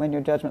when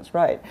your judgment's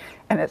right?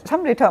 And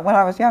somebody told, when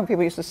I was young,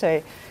 people used to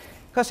say,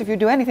 because if you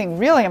do anything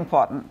really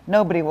important,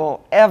 nobody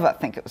will ever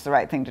think it was the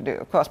right thing to do.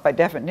 Of course, by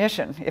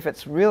definition, if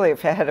it's really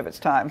ahead of its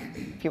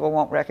time, people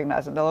won't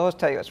recognize it. They'll always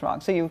tell you it's wrong.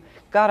 So you've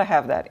got to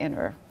have that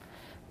inner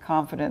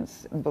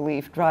confidence and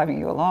belief driving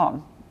you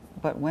along.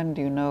 But when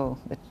do you know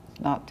that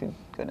not to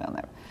go down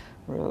that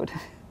road?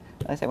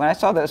 I say, when I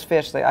saw those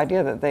fish, the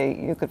idea that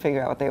you could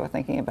figure out what they were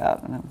thinking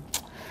about, and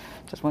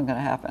just wasn't going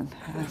to happen.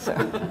 So,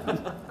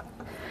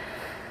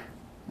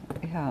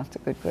 yeah, it's a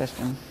good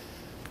question.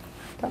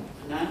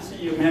 Nancy,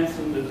 you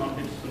mentioned the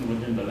competition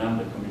within the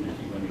Lambda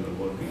community when you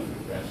were working on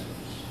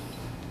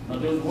repressors. Now,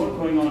 there was work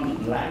going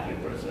on lack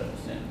repressor at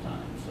the same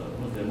time. So,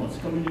 was there much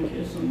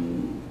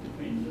communication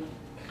between them?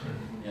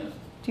 Yes.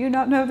 Do you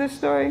not know this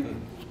story?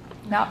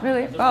 Not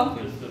really. Well,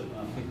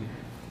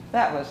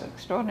 that was an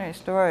extraordinary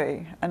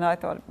story, and I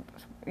thought,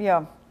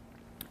 yeah.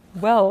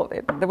 Well,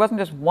 there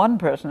wasn't just one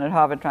person at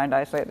Harvard trying to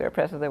isolate the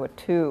repressor. There were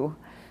two.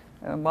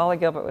 Wally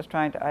Gilbert was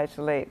trying to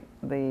isolate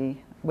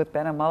with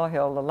Benno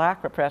Mullihill, the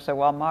lac repressor,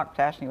 while Mark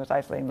Tashney was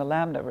isolating the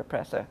lambda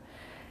repressor.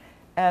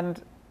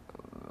 And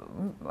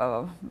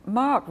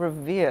Mark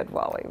revered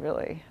Wally,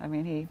 really. I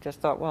mean, he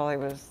just thought Wally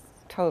was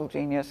a total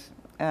genius,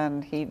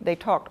 and they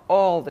talked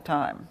all the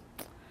time.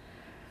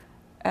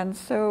 And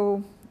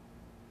so,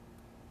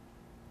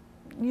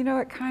 you know,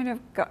 it kind of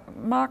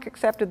Mark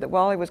accepted that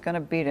Wally was going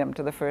to beat him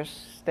to the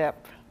first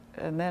step,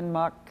 and then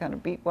Mark kind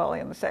of beat Wally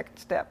in the second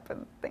step,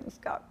 and things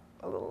got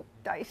a little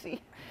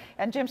dicey.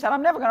 And Jim said,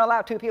 I'm never going to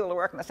allow two people to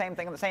work on the same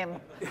thing in the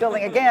same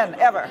building again,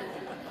 ever.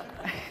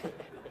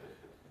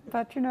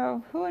 But, you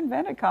know, who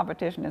invented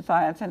competition in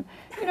science? And,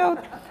 you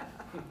know,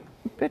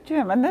 but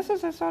Jim, and this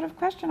is a sort of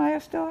question I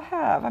still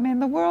have. I mean,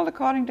 the world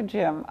according to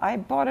Jim, I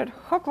bought it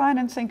hook, line,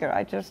 and sinker.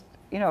 I just,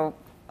 you know,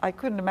 I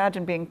couldn't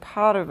imagine being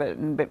part of it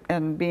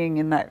and being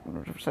in that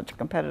such a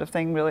competitive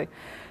thing, really,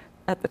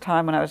 at the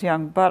time when I was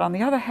young. But on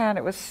the other hand,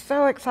 it was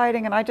so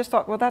exciting, and I just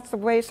thought, well, that's the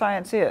way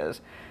science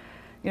is.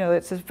 You know,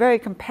 it's this very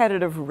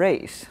competitive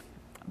race.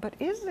 But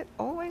is it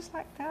always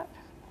like that?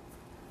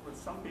 Well,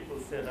 some people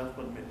say that's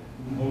what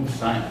moves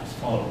science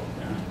forward.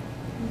 Yeah?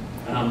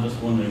 And I'm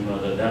just wondering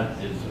whether that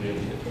is really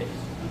the case.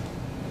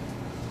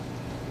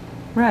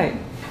 Right.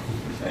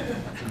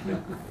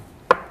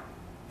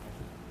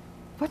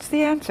 What's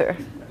the answer?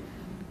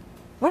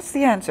 What's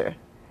the answer?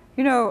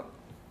 You know,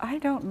 I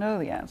don't know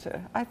the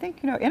answer. I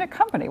think, you know, in a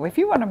company, if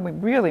you want to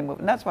really move,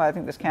 and that's why I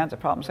think this cancer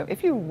problem, so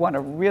if you want to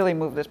really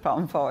move this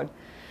problem forward,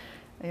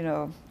 you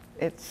know,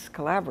 it's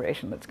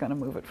collaboration that's going to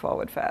move it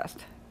forward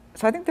fast.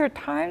 So I think there are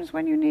times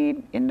when you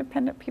need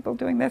independent people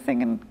doing their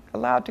thing and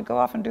allowed to go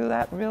off and do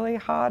that really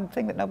hard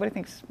thing that nobody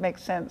thinks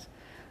makes sense.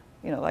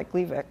 You know, like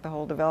Gleevec, the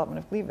whole development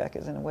of Gleevec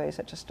is in a way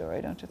such a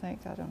story, don't you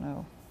think? I don't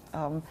know.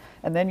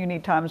 And then you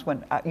need times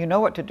when you know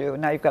what to do,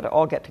 and now you've got to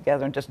all get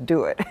together and just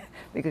do it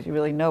because you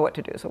really know what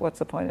to do. So what's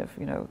the point of,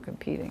 you know,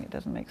 competing? It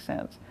doesn't make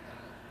sense.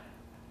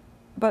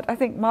 But I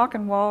think Mark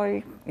and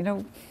Wally, you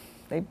know,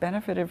 they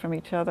benefited from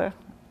each other.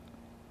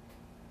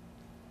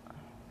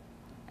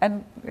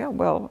 And yeah,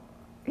 well,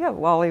 yeah,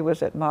 Wally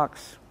was at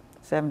Mark's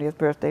 70th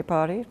birthday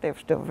party. They were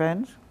still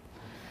friends.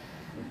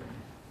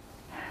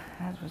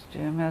 As was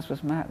Jim, as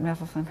was Matt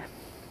Messelson.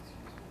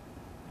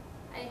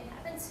 I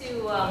happened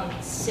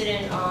to sit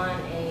in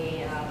on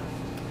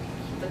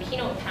the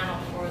keynote panel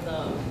for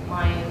the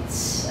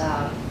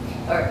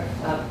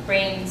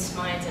Brains,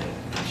 Minds, and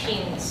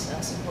Machines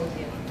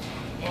symposium.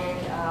 And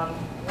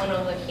one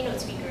of the keynote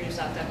speakers,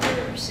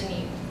 Dr.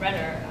 Sidney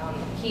Brenner,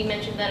 he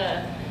mentioned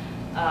that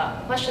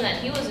a question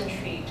that he was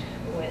intrigued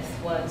with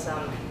was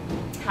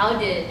how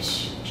did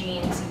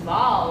genes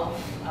evolve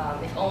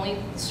if only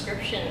the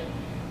description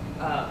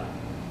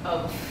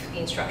of the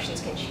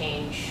instructions can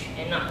change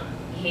and not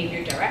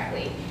behavior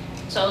directly.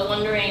 So I was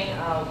wondering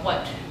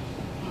what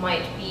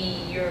might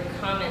be your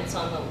comments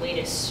on the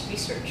latest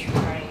research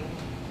regarding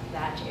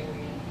that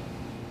area.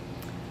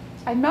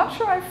 I'm not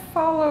sure I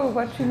follow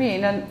what you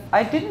mean, and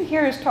I didn't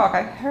hear his talk.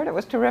 I heard it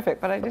was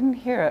terrific, but I didn't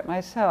hear it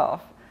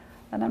myself.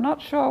 And I'm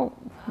not sure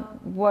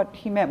what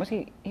he meant.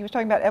 He was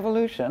talking about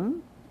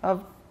evolution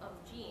of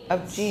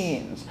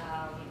genes.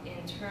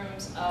 In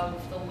terms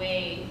of the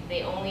way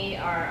they only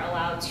are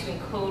allowed to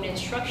encode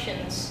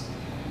instructions,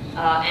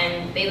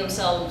 and they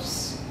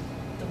themselves,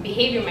 the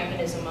behavior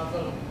mechanism of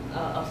them,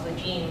 of the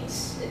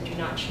genes, do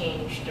not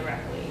change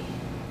directly.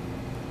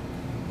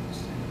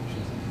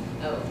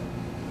 Oh.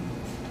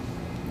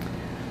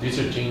 These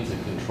are genes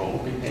that control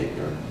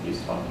behavior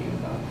he's talking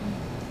about?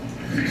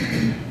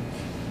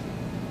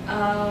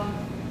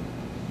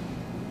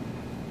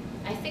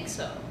 I think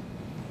so.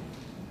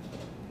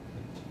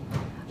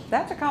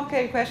 That's a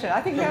complicated question.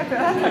 I think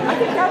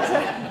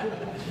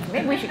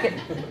maybe we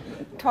should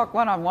talk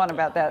one-on-one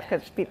about that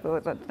because people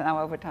are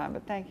now over time.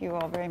 But thank you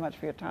all very much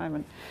for your time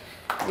and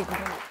we can